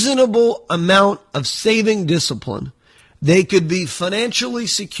reasonable amount of saving discipline, they could be financially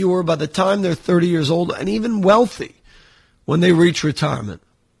secure by the time they're 30 years old and even wealthy when they reach retirement.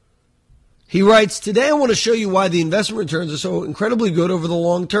 He writes, today I want to show you why the investment returns are so incredibly good over the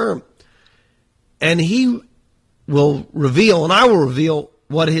long term. And he will reveal, and I will reveal,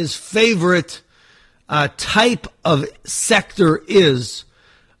 what his favorite type of sector is.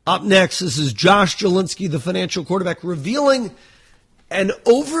 Up next, this is Josh Jelinski, the financial quarterback, revealing an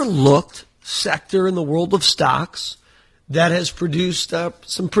overlooked sector in the world of stocks that has produced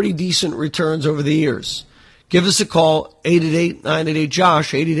some pretty decent returns over the years. Give us a call,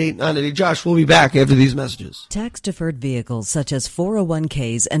 888-988-JOSH, 888-988-JOSH. We'll be back after these messages. Tax-deferred vehicles such as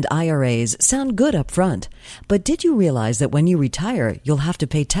 401ks and IRAs sound good up front. But did you realize that when you retire, you'll have to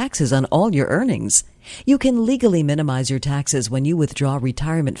pay taxes on all your earnings? You can legally minimize your taxes when you withdraw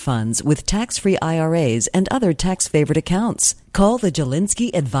retirement funds with tax-free IRAs and other tax-favored accounts. Call the Jelinski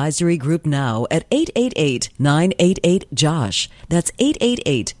Advisory Group now at 888-988-JOSH. That's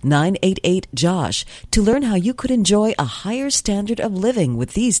 888-988-JOSH to learn how you could enjoy a higher standard of living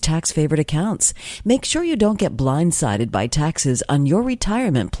with these tax-favored accounts. Make sure you don't get blindsided by taxes on your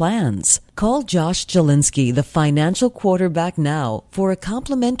retirement plans. Call Josh Jelinski, the financial quarterback, now for a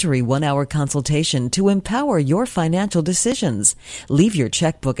complimentary 1-hour consultation to empower your financial decisions. Leave your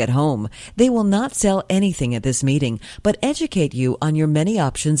checkbook at home. They will not sell anything at this meeting, but educate you on your many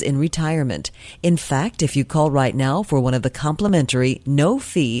options in retirement. In fact, if you call right now for one of the complimentary,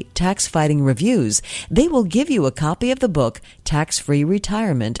 no-fee tax-fighting reviews, they will give you a copy of the book Tax-Free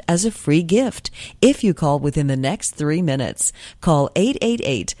Retirement as a free gift if you call within the next 3 minutes. Call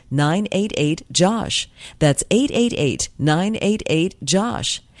 888-988-JOSH. That's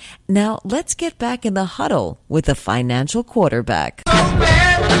 888-988-JOSH. Now, let's get back in the huddle with the financial quarterback. So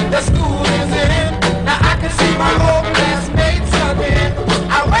glad the school is in. Now I can see my old classmates again.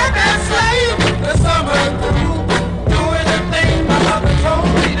 I went and slaved the summer through, doing the thing my mother told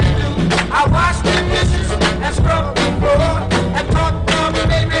me to do. I washed the dishes and scrubbed the floor and taught them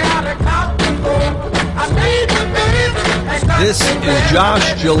baby how to count the floor. I made the beds and started. This is Josh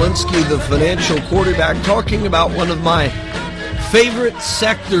Jelinski, the financial quarterback, talking about one of my favorite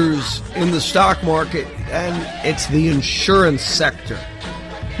sectors in the stock market, and it's the insurance sector.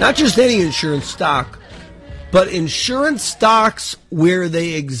 Not just any insurance stock, but insurance stocks where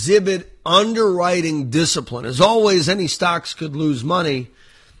they exhibit underwriting discipline. As always, any stocks could lose money,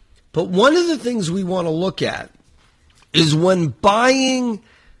 but one of the things we want to look at is when buying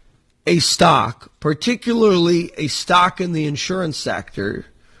a stock, particularly a stock in the insurance sector,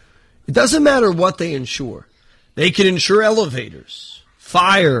 it doesn't matter what they insure. They can insure elevators,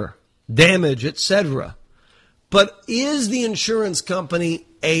 fire, damage, etc. But is the insurance company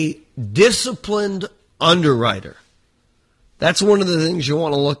a disciplined underwriter? That's one of the things you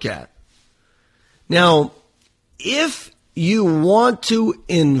want to look at. Now, if you want to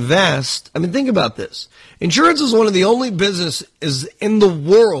invest, I mean, think about this. Insurance is one of the only businesses in the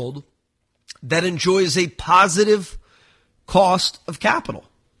world that enjoys a positive cost of capital.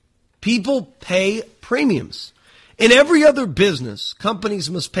 People pay premiums. In every other business,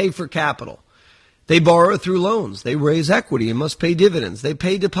 companies must pay for capital. They borrow through loans. They raise equity and must pay dividends. They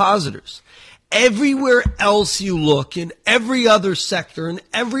pay depositors. Everywhere else you look, in every other sector, in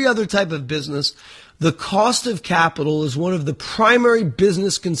every other type of business, the cost of capital is one of the primary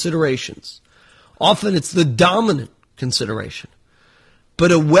business considerations. Often it's the dominant consideration.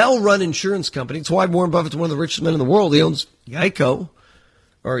 But a well-run insurance company, it's why Warren Buffett's one of the richest men in the world. He owns Geico.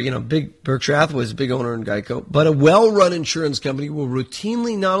 Or, big Berkshire Hathaway is a big owner in Geico. But a well-run insurance company will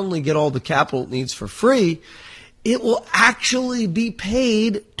routinely not only get all the capital it needs for free, it will actually be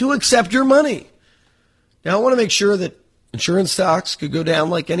paid to accept your money. Now, I want to make sure that insurance stocks could go down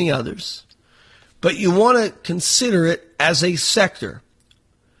like any others. But you want to consider it as a sector.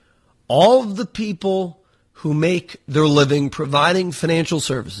 All of the people who make their living providing financial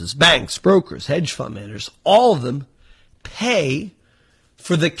services, banks, brokers, hedge fund managers, all of them pay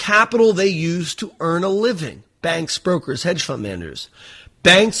for the capital they use to earn a living. Banks, brokers, hedge fund managers.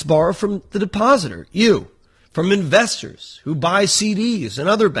 Banks borrow from the depositor, you, from investors who buy CDs and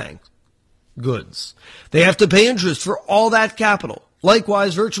other bank goods. They have to pay interest for all that capital.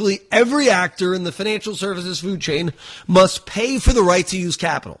 Likewise, virtually every actor in the financial services food chain must pay for the right to use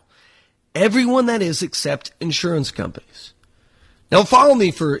capital. Everyone, that is, except insurance companies. Now follow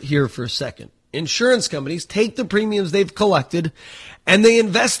me here for a second. Insurance companies take the premiums they've collected and they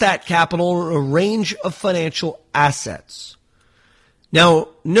invest that capital in a range of financial assets. Now,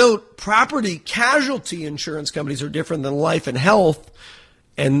 note, property casualty insurance companies are different than life and health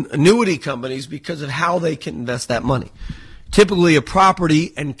and annuity companies because of how they can invest that money. Typically, a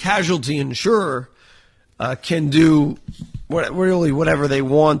property and casualty insurer can do really whatever they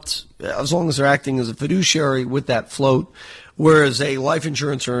want, as long as they're acting as a fiduciary with that float, whereas a life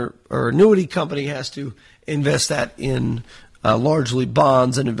insurance or annuity company has to invest that in largely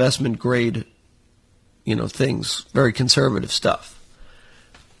bonds and investment grade, things, very conservative stuff.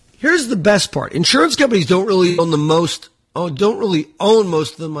 Here's the best part. Insurance companies don't really own most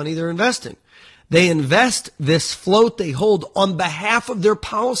of the money they're investing. They invest this float they hold on behalf of their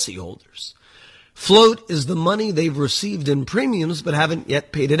policyholders. Float is the money they've received in premiums but haven't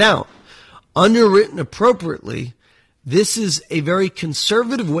yet paid it out. Underwritten appropriately, this is a very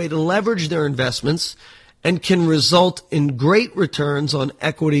conservative way to leverage their investments and can result in great returns on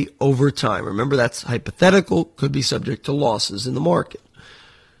equity over time. Remember, that's hypothetical, could be subject to losses in the market.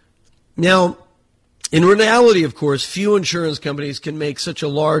 Now, in reality, of course, few insurance companies can make such a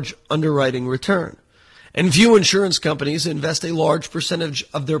large underwriting return. And few insurance companies invest a large percentage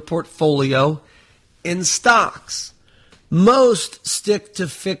of their portfolio in stocks. Most stick to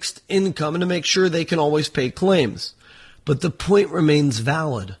fixed income to make sure they can always pay claims. But the point remains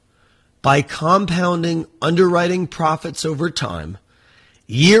valid. By compounding underwriting profits over time,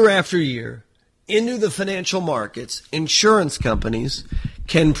 year after year, into the financial markets, insurance companies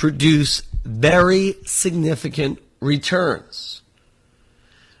can produce very significant returns.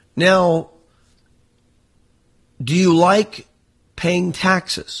 Now, do you like paying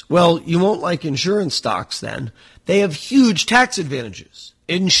taxes? Well, you won't like insurance stocks then. They have huge tax advantages.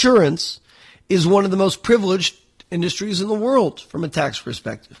 Insurance is one of the most privileged industries in the world from a tax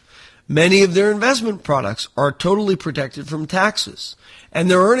perspective. Many of their investment products are totally protected from taxes, and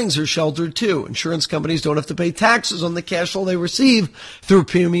their earnings are sheltered too. Insurance companies don't have to pay taxes on the cash flow they receive through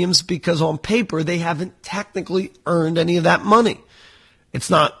premiums because on paper they haven't technically earned any of that money. It's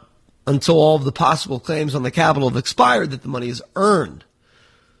not until all of the possible claims on the capital have expired that the money is earned.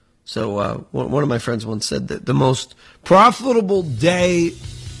 So one of my friends once said that the most profitable day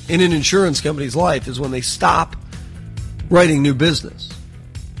in an insurance company's life is when they stop writing new business.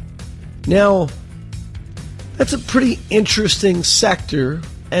 Now, that's a pretty interesting sector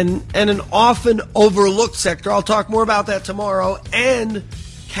and an often overlooked sector. I'll talk more about that tomorrow. And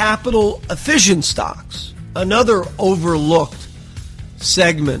capital efficient stocks, another overlooked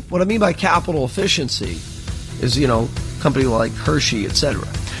segment. What I mean by capital efficiency is, company like Hershey, etc.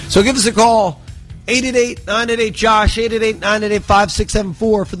 So give us a call, 888-988-JOSH,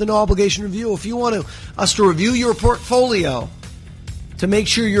 888-988-5674 for the no obligation review. If you want us to review your portfolio to make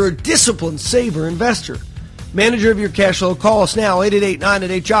sure you're a disciplined saver investor, manager of your cash flow, call us now,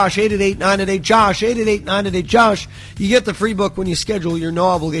 888-988-JOSH, 888-988-JOSH, 888-988-JOSH. You get the free book when you schedule your no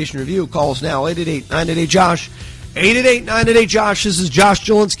obligation review. Call us now, 888-988-JOSH, 888-988-JOSH. This is Josh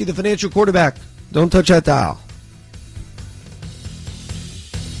Jelinski, the financial quarterback. Don't touch that dial.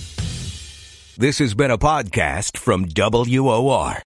 This has been a podcast from WOR.